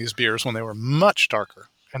making these beers when they were much darker,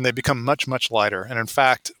 and they become much, much lighter. And in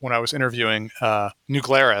fact, when I was interviewing New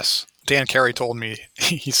Glarus, Dan Carey told me,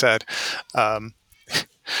 he said,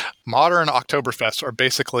 modern Oktoberfests are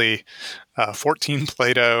basically 14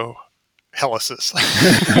 Plato Hellas's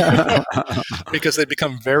because they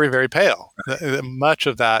become very, very pale. Much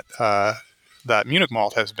of that Munich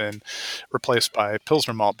malt has been replaced by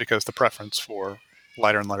Pilsner malt because the preference for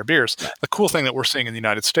lighter and lighter beers. The cool thing that we're seeing in the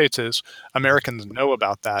United States is Americans know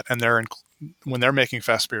about that, and when they're making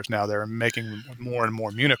fest beers now, they're making more and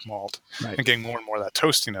more Munich malt and getting more and more of that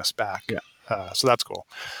toastiness back. Yeah. So that's cool.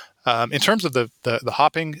 In terms of the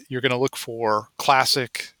hopping, you're going to look for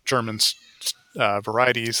classic German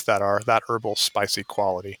varieties that are that herbal, spicy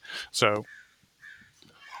quality. So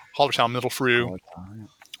Hallertau Mittelfrüh,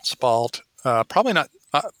 Spalt, probably not.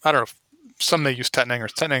 I don't know. Some may use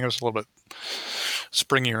Tettnanger. Tettnanger is a little bit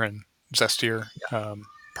springier and zestier.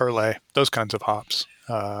 Perle, those kinds of hops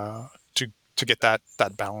to get that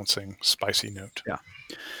balancing spicy note. Yeah.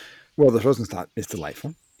 Well, the Rosenstadt is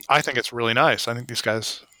delightful. I think it's really nice. I think these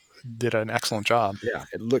guys did an excellent job. Yeah,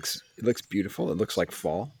 it looks beautiful. It looks like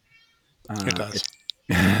fall. It does.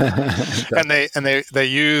 and they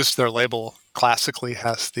use their label classically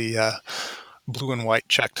has the blue and white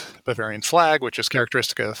checked Bavarian flag, which is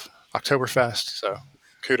characteristic of Oktoberfest. So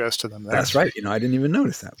kudos to them there. That's right. I didn't even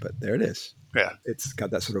notice that, but there it is. Yeah. It's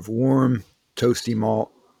got that sort of warm, toasty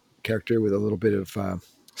malt character with a little bit of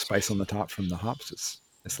spice on the top from the hops.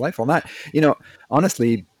 It's delightful.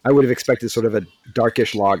 Honestly, I would have expected sort of a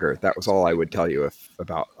darkish lager. That was all I would tell you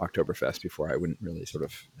about Oktoberfest before. I wouldn't really sort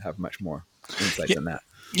of have much more insight than that.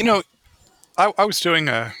 I was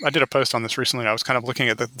I did a post on this recently. I was kind of looking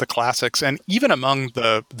at the classics, and even among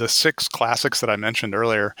the 6 classics that I mentioned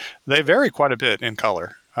earlier, they vary quite a bit in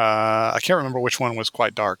color. I can't remember which one was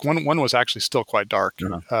quite dark. One was actually still quite dark.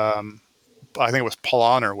 Uh-huh. I think it was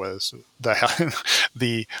Paulaner was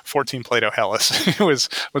the 14 Plato Hellas. It was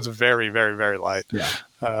very, very, very light. Yeah.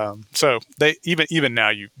 So they even now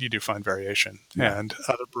you do find variation, yeah. And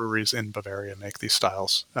other breweries in Bavaria make these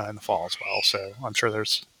styles in the fall as well. So I'm sure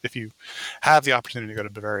if you have the opportunity to go to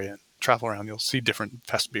Bavaria and travel around, you'll see different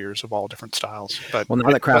fest beers of all different styles. But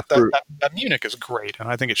now that Munich is great, and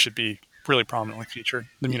I think it should be really prominently featured.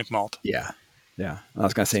 The Munich malt. Yeah. Yeah, I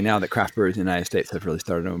was going to say now that craft brewers in the United States have really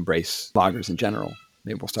started to embrace lagers in general,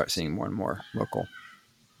 maybe we'll start seeing more and more local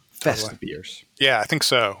fest beers. Yeah, I think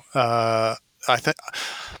so. I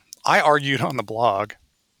argued on the blog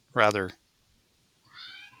rather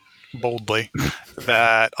boldly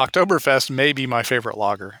that Oktoberfest may be my favorite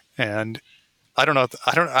lager, and I don't know.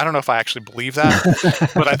 I don't know if I actually believe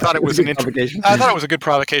that, but I thought it was I thought it was a good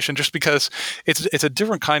provocation, just because it's a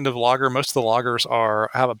different kind of lager. Most of the lagers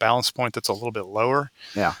have a balance point that's a little bit lower.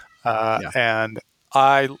 Yeah. Yeah. And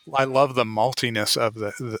I love the maltiness of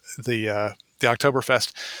the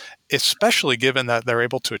Oktoberfest, especially given that they're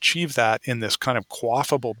able to achieve that in this kind of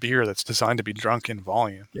quaffable beer that's designed to be drunk in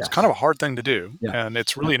volume. Yes. It's kind of a hard thing to do, Yeah. and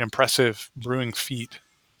it's really an impressive brewing feat.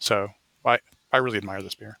 So I really admire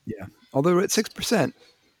this beer. Yeah. Although at 6%,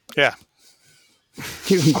 Yeah,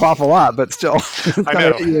 you can quaff a lot, but still, I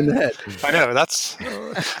know. hit you in the head. I know. That's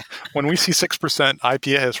when we see 6%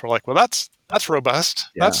 IPAs, we're like, well, that's robust.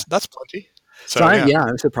 Yeah. That's plenty. So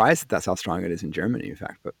I'm surprised that's how strong it is in Germany, in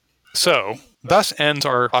fact. But So, thus ends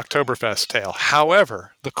our Oktoberfest tale.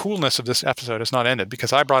 However, the coolness of this episode is not ended,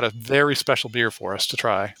 because I brought a very special beer for us to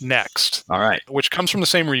try next, all right, which comes from the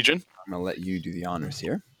same region. I'm gonna let you do the honors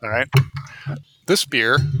here. All right. This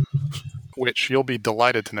beer, which you'll be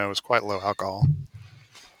delighted to know, is quite low alcohol.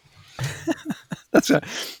 That's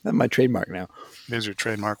my trademark now. It is your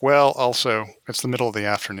trademark. Well, also, it's the middle of the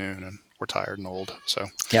afternoon, and we're tired and old. So,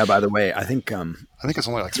 Yeah. By the way, I think it's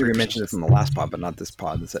only like 3%. we mentioned this in the last pod, but not this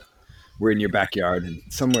pod. Is that we're in your backyard, and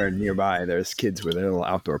somewhere nearby there's kids with a little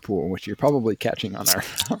outdoor pool, which you're probably catching on our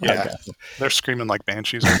podcast. They're screaming like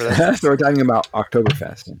banshees over there. So we're talking about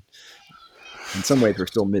Oktoberfest, and in some ways we're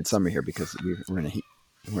still midsummer here because we're in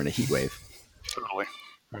a heat wave. Totally.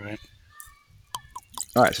 All right.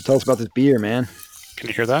 All right, so tell us about this beer, man. Can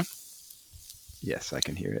you hear that? Yes, I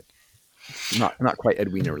can hear it. Not quite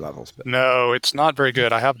Edwina levels, but No, it's not very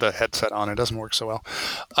good. I have the headset on. It doesn't work so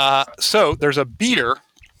well. So there's a beer,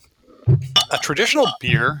 a traditional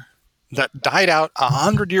beer that died out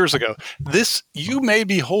 100 years ago. This, you may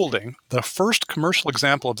be holding the first commercial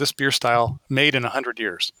example of this beer style made in 100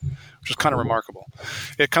 years, which is kind of remarkable.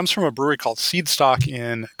 It comes from a brewery called Seedstock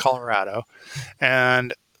in Colorado,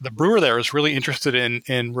 and the brewer there is really interested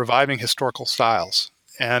in reviving historical styles.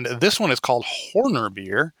 And this one is called Horner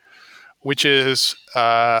beer, which is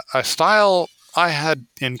a style I had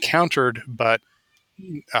encountered, but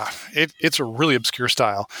it's a really obscure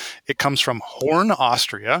style. It comes from Horn,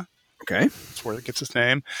 Austria. okay. That's where it gets its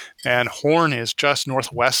name. And Horn is just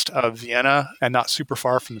northwest of Vienna and not super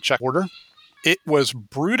far from the Czech border. It was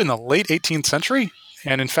brewed in the late 18th century.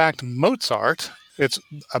 And in fact, Mozart, it's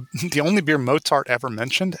the only beer Mozart ever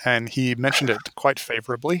mentioned, and he mentioned it quite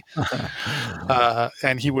favorably.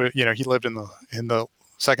 And he lived in the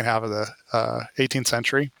second half of the 18th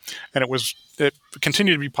century, and it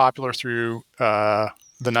continued to be popular through the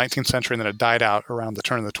 19th century, and then it died out around the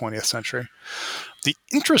turn of the 20th century. The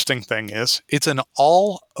interesting thing is, it's an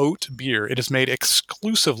all-oat beer. It is made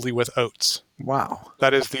exclusively with oats. Wow.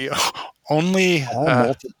 That is the only All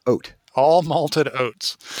malted oat. all malted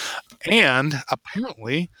oats. And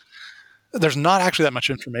apparently, there's not actually that much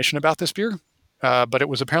information about this beer, but it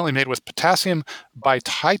was apparently made with potassium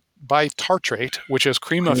bitartrate, which is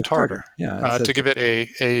cream of tartar, to give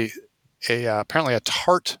it apparently a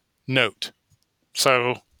tart note.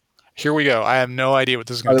 So here we go. I have no idea what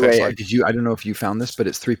this is going to taste like. I don't know if you found this, but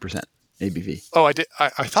it's 3% ABV. Oh, I did. I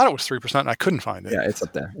thought it was 3%, and I couldn't find it. Yeah, it's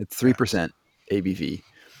up there. It's 3% ABV.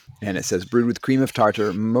 And it says brewed with cream of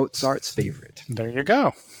tartar, Mozart's favorite. There you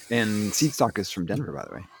go. And Seedstock is from Denver, by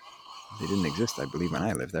the way. They didn't exist, I believe, when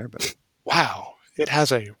I lived there. But wow, it has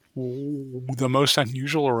the most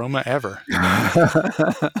unusual aroma ever.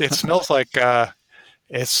 It smells like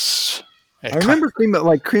it's. I remember cream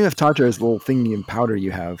of tartar is the little thing in powder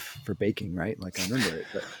you have for baking, right? Like I remember it,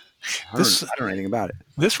 but I don't know anything about it.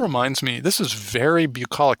 This reminds me. This is very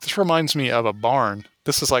bucolic. This reminds me of a barn.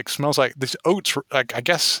 This is smells like these oats. I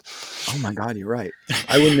guess. Oh my God, you're right.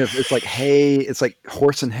 I wouldn't have. It's like hay. It's like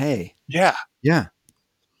horse and hay. Yeah. Yeah.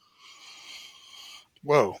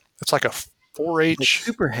 Whoa! It's like a 4-H. Like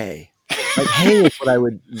super hay. Like hay is what I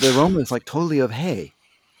would. The aroma is like totally of hay.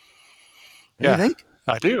 Don't you think?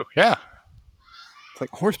 I do. Yeah. It's like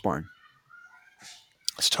horse barn.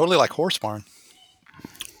 It's totally like horse barn.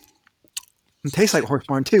 It tastes like horse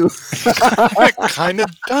barn too. It kind of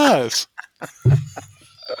does.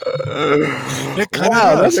 It kind of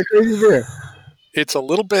does. That's a crazy beer. It's a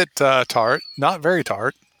little bit tart, not very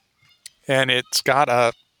tart, and it's got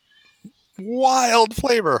a wild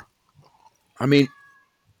flavor. I mean,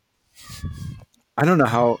 I don't know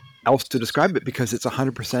how else to describe it because it's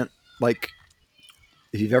 100% like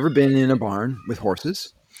if you've ever been in a barn with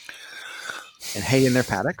horses and hay in their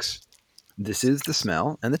paddocks, this is the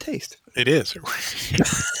smell and the taste. It is.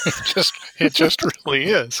 It just really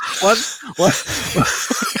is.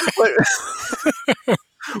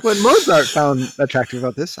 What Mozart found attractive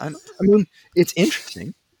about this, I mean, it's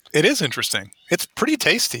interesting. It is interesting. It's pretty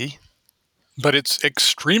tasty, but it's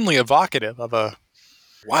extremely evocative of a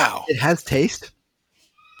wow. It has taste.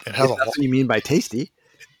 It If has that's what you mean by tasty.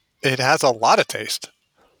 it has a lot of taste.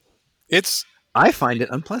 It's I find it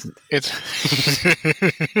unpleasant. it's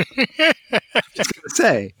Just gonna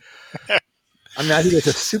say. I mean, I think it's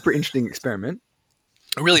a super interesting experiment.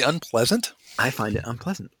 really unpleasant. I find it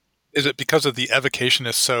unpleasant. Is it because of the evocation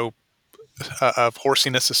is so of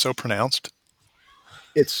horsiness is so pronounced?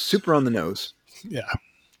 It's super on the nose. Yeah.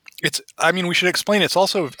 It's. I mean, we should explain. It's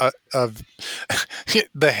also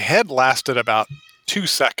the head lasted about 2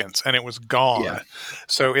 seconds and it was gone. Yeah.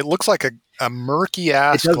 So it looks like a murky It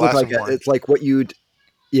ass does look glass like of wine it's like what you'd.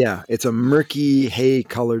 Yeah, it's a murky,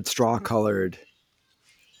 hay-colored, straw-colored.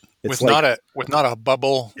 It's with not a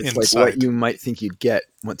bubble it's in like sight. what you might think you'd get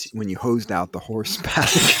when you hosed out the horse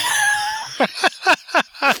paddock.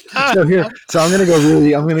 So I'm gonna go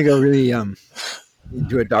really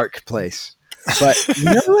into a dark place. But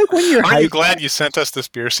like when you're Aren't you glad you sent us this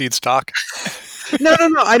beer seed stock? No.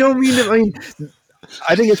 I don't mean to. I mean,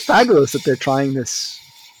 I think it's fabulous that they're trying this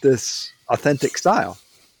authentic style.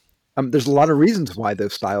 There's a lot of reasons why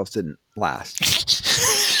those styles didn't last,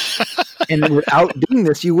 and without doing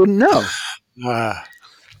this, you wouldn't know.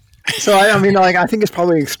 So I mean, like I think it's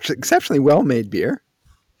probably exceptionally well made beer.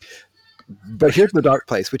 But here's the dark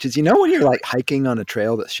place, which is when you're like hiking on a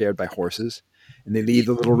trail that's shared by horses, and they leave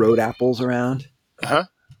the little road apples around. Uh-huh.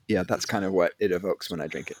 Yeah, that's kind of what it evokes when I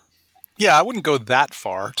drink it. Yeah, I wouldn't go that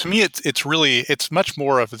far. To me, it's much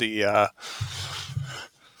more of the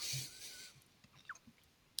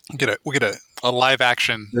we'll get a live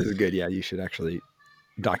action. This is good. Yeah, you should actually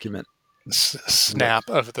document snap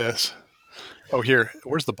of this. Oh,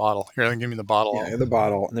 where's the bottle? Here, give me the bottle. Yeah, the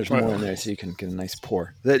bottle, and there's more in there, so you can get a nice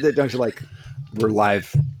pour. Don't you like? We're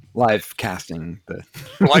live casting the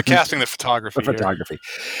photography. Photography.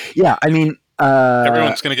 Yeah, I mean,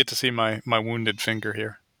 everyone's going to get to see my wounded finger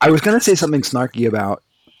here. I was going to say something snarky about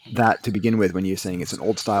that to begin with when you're saying it's an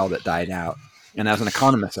old style that died out, and as an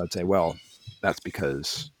economist, I'd say, well, that's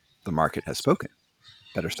because the market has spoken.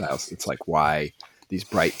 Better styles. It's like why these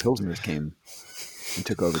bright pilsners came and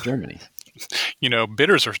took over Germany.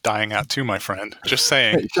 Bitters are dying out too, my friend. Just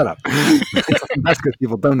saying. Hey, shut up. That's because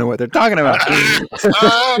people don't know what they're talking about.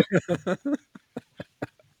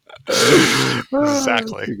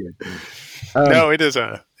 Exactly. No, it is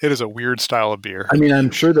a weird style of beer. I mean,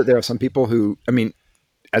 I'm sure that there are some people who,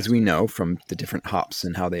 as we know from the different hops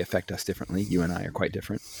and how they affect us differently, you and I are quite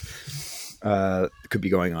different. Could be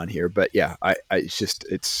going on here, but yeah,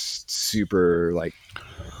 it's super like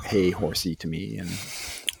hay horsey to me, and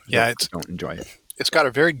I don't enjoy it. It's got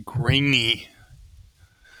a very grainy.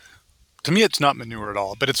 To me, it's not manure at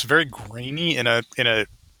all, but it's very grainy in a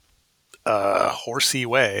horsey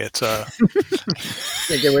way. It's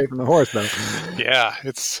can't get away from the horse though. Yeah,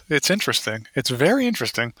 it's interesting. It's very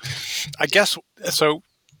interesting. I guess so.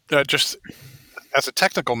 Just as a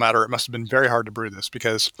technical matter, it must have been very hard to brew this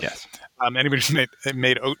because yes, anybody who's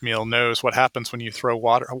made oatmeal knows what happens when you throw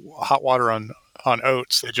hot water on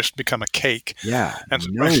oats. They just become a cake. Yeah, and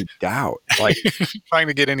no doubt. Like trying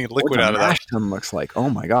to get any liquid out of that. Them looks like, oh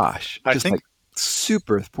my gosh, I think like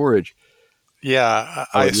super porridge. Yeah,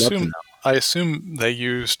 I assume they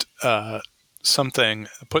used put something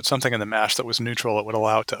in the mash that was neutral that would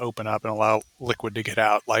allow it to open up and allow liquid to get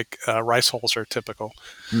out, like rice hulls are typical.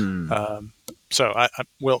 So I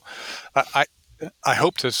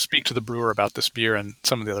hope to speak to the brewer about this beer and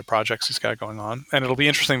some of the other projects he's got going on, and it'll be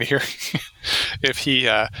interesting to hear if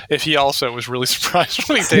he also was really surprised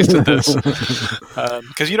when he tasted this,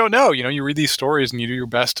 because you don't know. You read these stories and you do your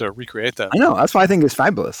best to recreate them. I know, that's why I think it's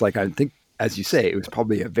fabulous. Like I think, as you say, it was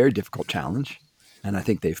probably a very difficult challenge, and I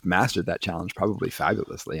think they've mastered that challenge probably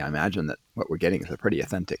fabulously. I imagine that what we're getting is a pretty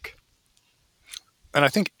authentic. And I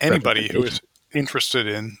think anybody who is interested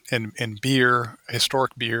in beer,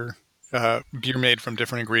 historic beer, beer made from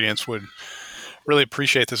different ingredients would really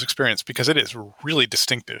appreciate this experience because it is really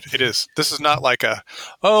distinctive. This is not like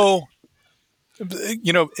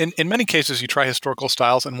in many cases you try historical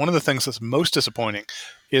styles, and one of the things that's most disappointing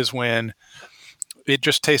is when it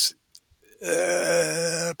just tastes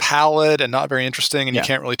pallid and not very interesting, and you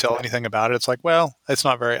can't really tell anything about it. It's like, well, it's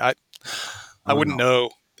not very. I wouldn't know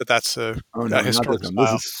that that's a historical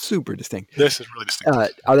style. This is super distinct. This is really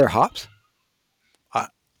distinct. Are there hops?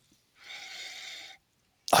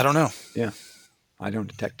 I don't know. Yeah, I don't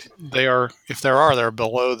detect. They are. If there are, they're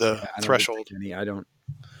below the threshold. I don't.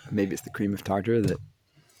 Maybe it's the cream of tartar that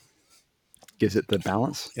gives it the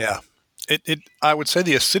balance. Yeah, I would say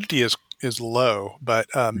the acidity is low, but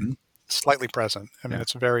slightly present. I mean,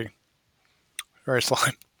 it's very, very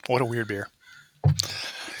slight. What a weird beer. Well,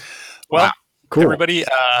 wow. Cool. Everybody,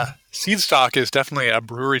 Seedstock is definitely a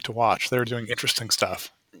brewery to watch. They're doing interesting stuff.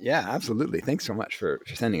 Yeah, absolutely. Thanks so much for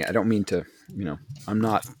sending it. I don't mean to, I'm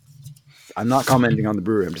not commenting on the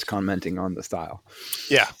brewery. I'm just commenting on the style.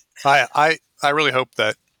 Yeah, I really hope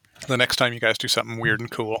that the next time you guys do something weird and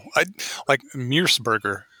cool, I like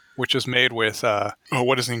Meersburger, which is made with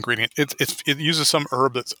what is the ingredient? It uses some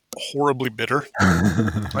herb that's horribly bitter,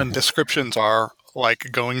 and descriptions are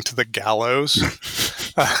like going to the gallows.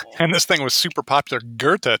 And this thing was super popular.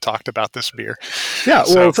 Goethe talked about this beer. Yeah,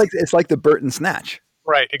 well, it's like the Burton Snatch.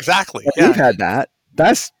 Right, exactly. Yeah. We've had that.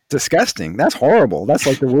 That's disgusting. That's horrible. That's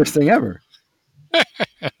like the worst thing ever.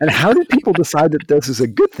 And how did people decide that this is a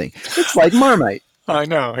good thing? It's like Marmite. I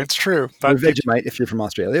know, it's true. Or Vegemite if you're from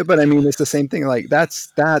Australia. But I mean, it's the same thing. Like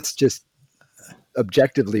that's just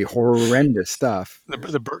objectively horrendous stuff.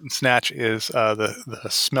 The Burton Snatch is the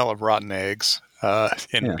smell of rotten eggs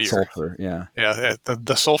in beer. Sulfur, yeah.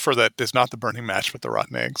 The sulfur that is not the burning match, but the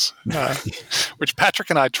rotten eggs, which Patrick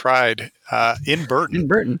and I tried in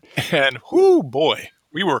Burton. And whoo, boy,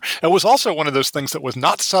 it was also one of those things that was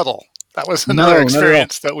not subtle. That was another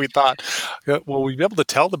experience that we thought, will we be able to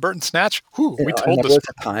tell the Burton Snatch? We told this. There was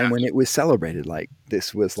a time when it was celebrated. Like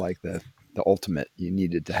this was like the ultimate. You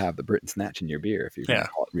needed to have the Burton Snatch in your beer if you're going to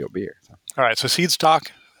call it real beer. So. All right, so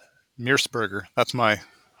Seedstock, Meersburger. That's my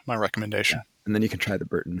recommendation. Yeah. And then you can try the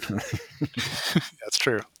Burton. That's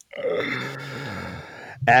true.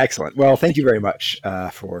 Excellent. Well, thank you very much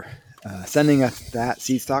for sending us that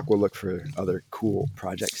Seedstock. We'll look for other cool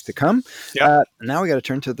projects to come. Yep. Now we got to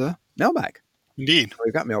turn to the mailbag. Indeed.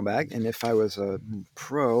 We've got mailbag, and if I was a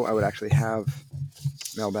pro, I would actually have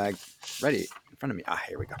mailbag ready in front of me.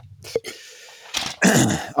 Here we go.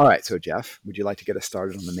 All right, so Jeff, would you like to get us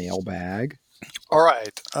started on the mailbag? All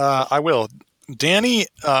right, I will. Danny,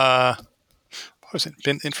 I've always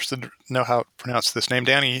been interested to know how to pronounce this name.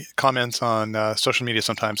 Danny comments on social media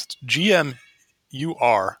sometimes. It's GMUR.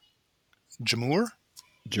 Jamur?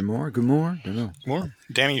 Gumur? Don't know. Gumur?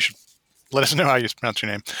 Danny, you should let us know how you pronounce your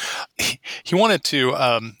name. He wanted to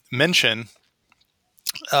mention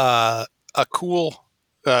a cool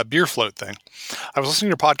beer float thing. I was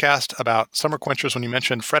listening to your podcast about summer quenchers when you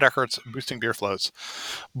mentioned Fred Eckert's boosting beer floats.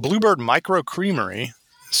 Bluebird Micro Creamery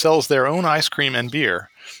sells their own ice cream and beer.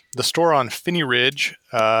 The store on Finney Ridge,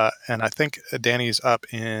 and I think Danny's up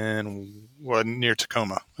in near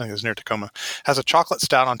Tacoma. I think it's near Tacoma. Has a chocolate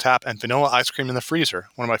stout on tap and vanilla ice cream in the freezer.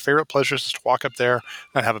 One of my favorite pleasures is to walk up there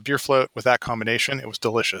and have a beer float with that combination. It was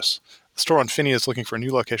delicious. The store on Finney is looking for a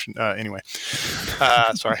new location. Anyway,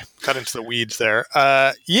 sorry, cut into the weeds there.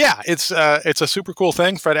 It's a super cool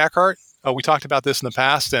thing. Fred Eckert. We talked about this in the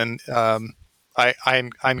past, and I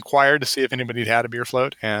inquired to see if anybody had a beer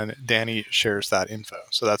float, and Danny shares that info.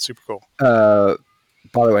 So that's super cool. By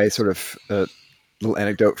the way, sort of a little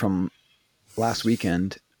anecdote from last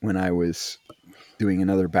weekend when I was doing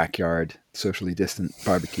another backyard socially distant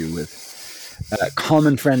barbecue with a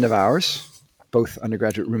common friend of ours, both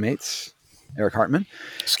undergraduate roommates, Eric Hartman.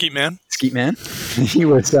 Skeet Man. He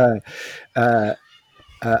was, I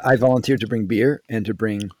volunteered to bring beer and to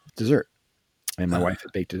bring dessert. And my wife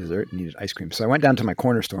had baked a dessert and needed ice cream. So I went down to my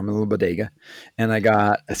corner store, my little bodega, and I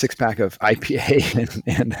got a 6-pack of IPA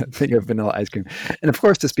and a thing of vanilla ice cream. And of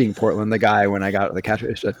course, this being Portland, the guy, when I got at the cash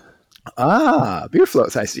register, said, beer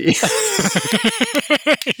floats, I see. I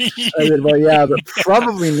said, well, yeah, but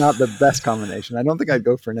probably not the best combination. I don't think I'd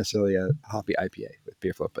go for necessarily a hoppy IPA with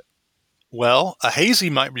beer float, but. Well, a hazy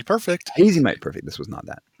might be perfect. Hazy might be perfect. This was not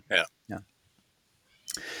that. Yeah.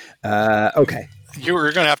 Okay.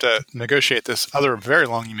 You're going to have to negotiate this other very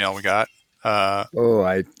long email we got.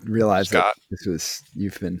 I realized Scott. That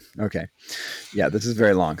you've been, okay. Yeah, this is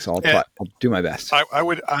very long, so I'll do my best. I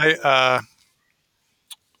would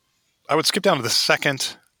skip down to the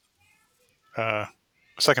second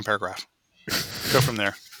paragraph. Go from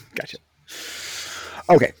there. Gotcha.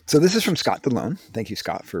 Okay, so this is from Scott DeLone. Thank you,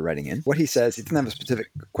 Scott, for writing in. What he says, he doesn't have a specific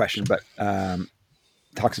question, but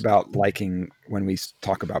talks about liking when we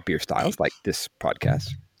talk about beer styles, like this podcast.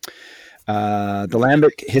 The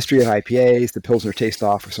Lambic history of IPAs, the Pilsner Taste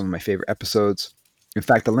Off are some of my favorite episodes. In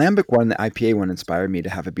fact, the Lambic one and the IPA one inspired me to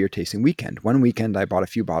have a beer tasting weekend. One weekend, I bought a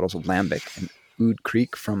few bottles of Lambic, an Oud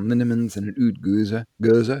Creek from Lindemans and an Oud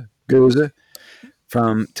Goza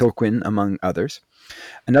from Tilquin, among others.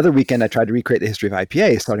 Another weekend, I tried to recreate the history of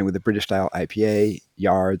IPA, starting with the British-style IPA,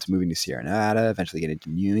 yards, moving to Sierra Nevada, eventually getting to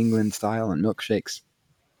New England style and milkshakes.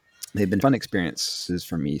 They've been fun experiences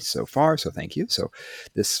for me so far, so thank you. So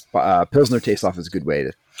this Pilsner Taste Off is a good way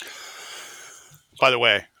to... By the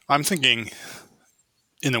way, I'm thinking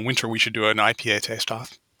in the winter we should do an IPA taste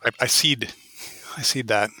off. I seed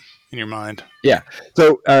that in your mind? Yeah.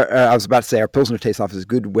 So I was about to say our Pilsner Taste Off is a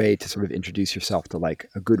good way to sort of introduce yourself to like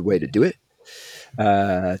a good way to do it.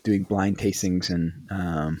 Doing blind tastings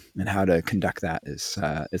and how to conduct that is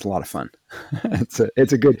a lot of fun. It's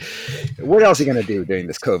a good. What else are you going to do during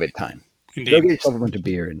this COVID time? Go Indeed. get yourself a bunch of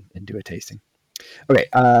beer and do a tasting. Okay.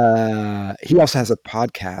 He also has a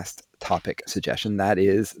podcast topic suggestion that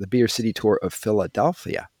is the Beer City Tour of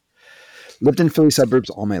Philadelphia. Lived in Philly suburbs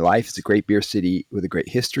all my life. It's a great beer city with a great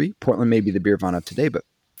history. Portland may be the beervana of today, but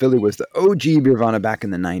Philly was the OG beervana back in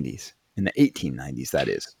the 90s, in the 1890s, that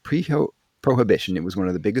is. Pre-Prohibition, it was one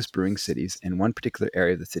of the biggest brewing cities, and one particular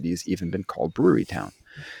area of the city has even been called Brewery Town.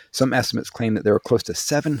 Some estimates claim that there were close to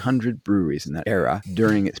 700 breweries in that era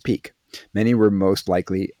during its peak. Many were most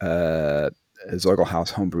likely a Zeugelhaus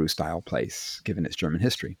homebrew style place, given its German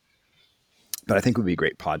history. But I think it would be a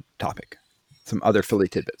great pod topic. Some other Philly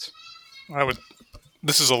tidbits.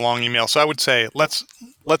 This is a long email, so I would say let's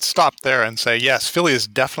stop there and say yes, Philly is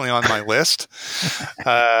definitely on my list.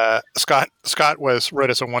 Scott wrote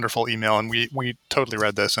us a wonderful email, and we totally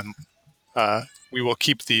read this, and we will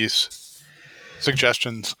keep these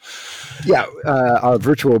suggestions. Yeah, our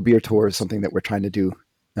virtual beer tour is something that we're trying to do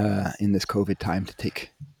in this COVID time to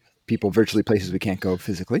take people virtually places we can't go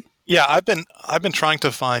physically. Yeah, I've been trying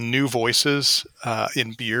to find new voices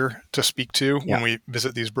in beer to speak to when we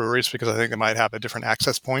visit these breweries, because I think they might have a different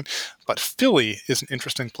access point. But Philly is an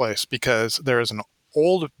interesting place because there is an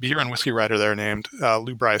old beer and whiskey writer there named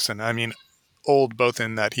Lou Bryson. I mean, old both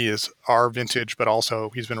in that he is our vintage, but also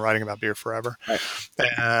he's been writing about beer forever. Right.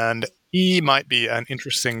 And he might be an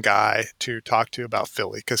interesting guy to talk to about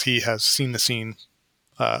Philly because he has seen the scene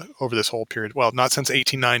over this whole period. Well, not since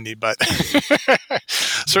 1890, but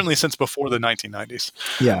certainly since before the 1990s.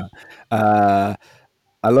 Yeah.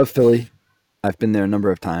 I love Philly. I've been there a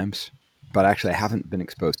number of times, but actually I haven't been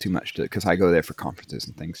exposed too much to it because I go there for conferences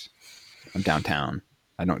and things. I'm downtown.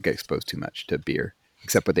 I don't get exposed too much to beer,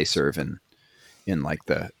 except what they serve in like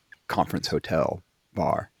the conference hotel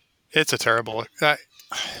bar. It's a terrible...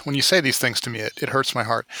 when you say these things to me, it hurts my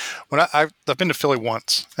heart. When I've been to Philly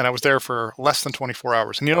once, and I was there for less than 24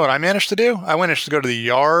 hours. And you know what I managed to do? I managed to go to the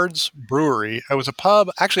Yards Brewery. It was a pub.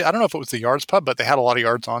 Actually, I don't know if it was the Yards pub, but they had a lot of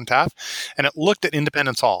Yards on tap. And it looked at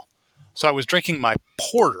Independence Hall. So I was drinking my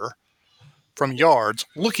porter from Yards,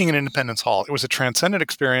 looking at Independence Hall. It was a transcendent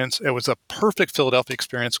experience. It was a perfect Philadelphia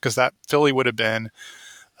experience because that Philly would have been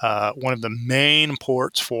one of the main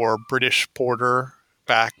ports for British porter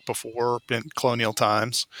back before colonial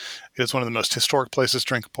times. It is one of the most historic places to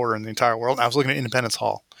drink porter in the entire world. I was looking at Independence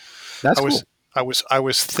Hall. That's cool. I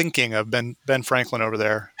was thinking of Ben Franklin over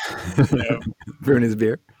there, brewing his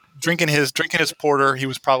beer, drinking his porter. He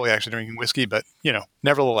was probably actually drinking whiskey, but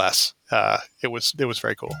nevertheless, it was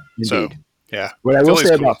very cool. Indeed. So yeah. What I will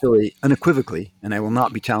say about Philly, unequivocally, and I will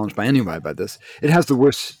not be challenged by anybody about this, it has the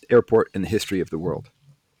worst airport in the history of the world.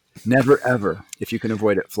 Never ever, if you can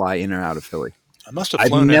avoid it, fly in or out of Philly.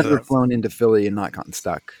 I've never flown into Philly and not gotten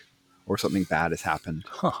stuck or something bad has happened.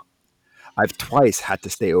 Huh. I've twice had to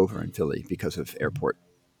stay over in Philly because of airport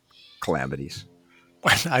calamities.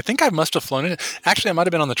 I think I must have flown in. Actually, I might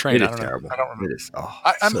have been on the train. It is terrible. I don't remember. It is. Oh,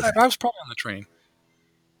 I was probably on the train.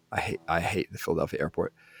 I hate the Philadelphia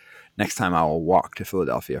airport. Next time I will walk to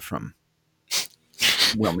Philadelphia from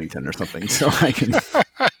Wilmington or something so I can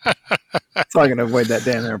avoid that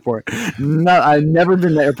damn airport. No, I've never been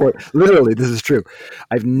to the airport. Literally, this is true.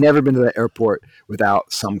 I've never been to the airport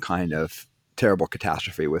without some kind of terrible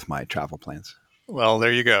catastrophe with my travel plans. Well,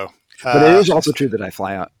 there you go. But it is also true that I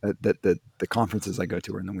fly out, that the conferences I go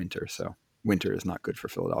to are in the winter. So winter is not good for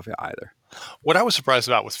Philadelphia either. What I was surprised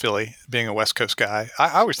about with Philly, being a West Coast guy,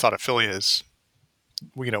 I always thought of Philly as,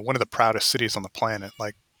 one of the proudest cities on the planet,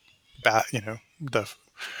 like, the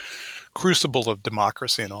crucible of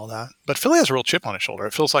democracy and all that. But Philly has a real chip on its shoulder.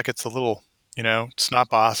 It feels like it's a little, it's not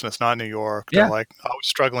Boston, it's not New York. They're like always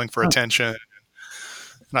struggling for attention.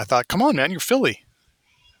 And I thought, come on, man, you're Philly.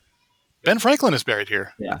 Ben Franklin is buried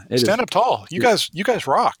here. Yeah, stand up tall. You guys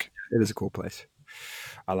rock. It is a cool place.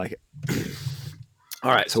 I like it.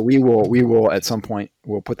 All right, so we will at some point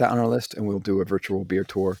we'll put that on our list and we'll do a virtual beer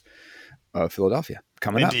tour of Philadelphia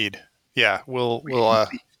coming up. Indeed. Yeah, we'll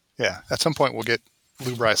at some point we'll get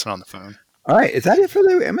Lou Bryson on the phone. All right, is that it for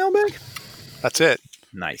the mailbag? That's it.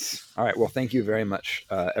 Nice. All right, well, thank you very much,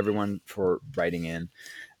 everyone, for writing in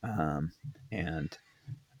and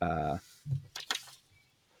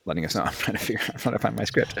letting us know. I'm trying to find my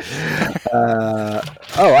script.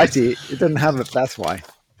 I see. It doesn't have it. That's why.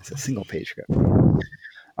 It's a single page script.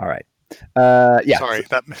 All right. Yeah. Sorry,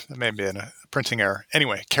 that may have been a printing error.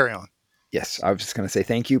 Anyway, carry on. Yes, I was just going to say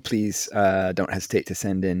thank you. Please don't hesitate to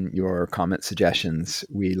send in your comments, suggestions.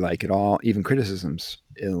 We like it all, even criticisms,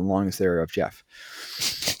 as long as they're of Jeff.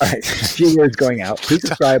 All right, a few words going out. Please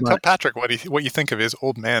subscribe. Tell Patrick what you think of his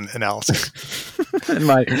old man analysis. and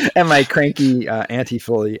my cranky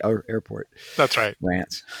anti-Foley airport. That's right.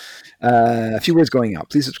 Rants. A few words going out.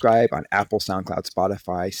 Please subscribe on Apple, SoundCloud,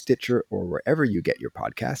 Spotify, Stitcher, or wherever you get your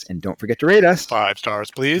podcasts. And don't forget to rate us. 5 stars,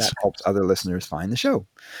 please. That helps other listeners find the show.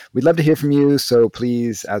 We'd love to hear from you. So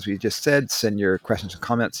please, as we just said, send your questions and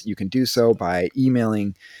comments. You can do so by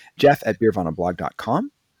emailing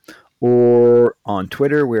jeff@beervanablog.com, or on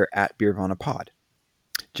Twitter, we're at beervanapod.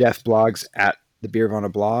 Jeff blogs at the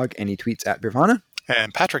Beervana blog, and he tweets at Beervana.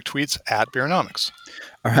 And Patrick tweets at Beeronomics.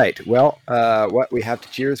 All right. Well, what we have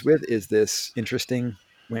to cheers with is this interesting.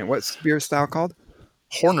 What's beer style called?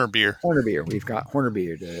 Horner beer. Horner beer. We've got Horner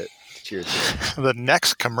beer to cheers with. The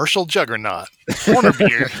next commercial juggernaut. Horner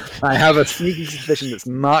beer. I have a sneaky suspicion that's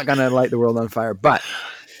not going to light the world on fire, but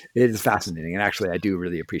it is fascinating. And actually, I do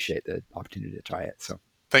really appreciate the opportunity to try it. So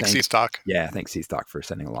thanks C-Stock. Yeah, thanks C-Stock for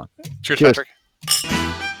sending along. Cheers. Patrick.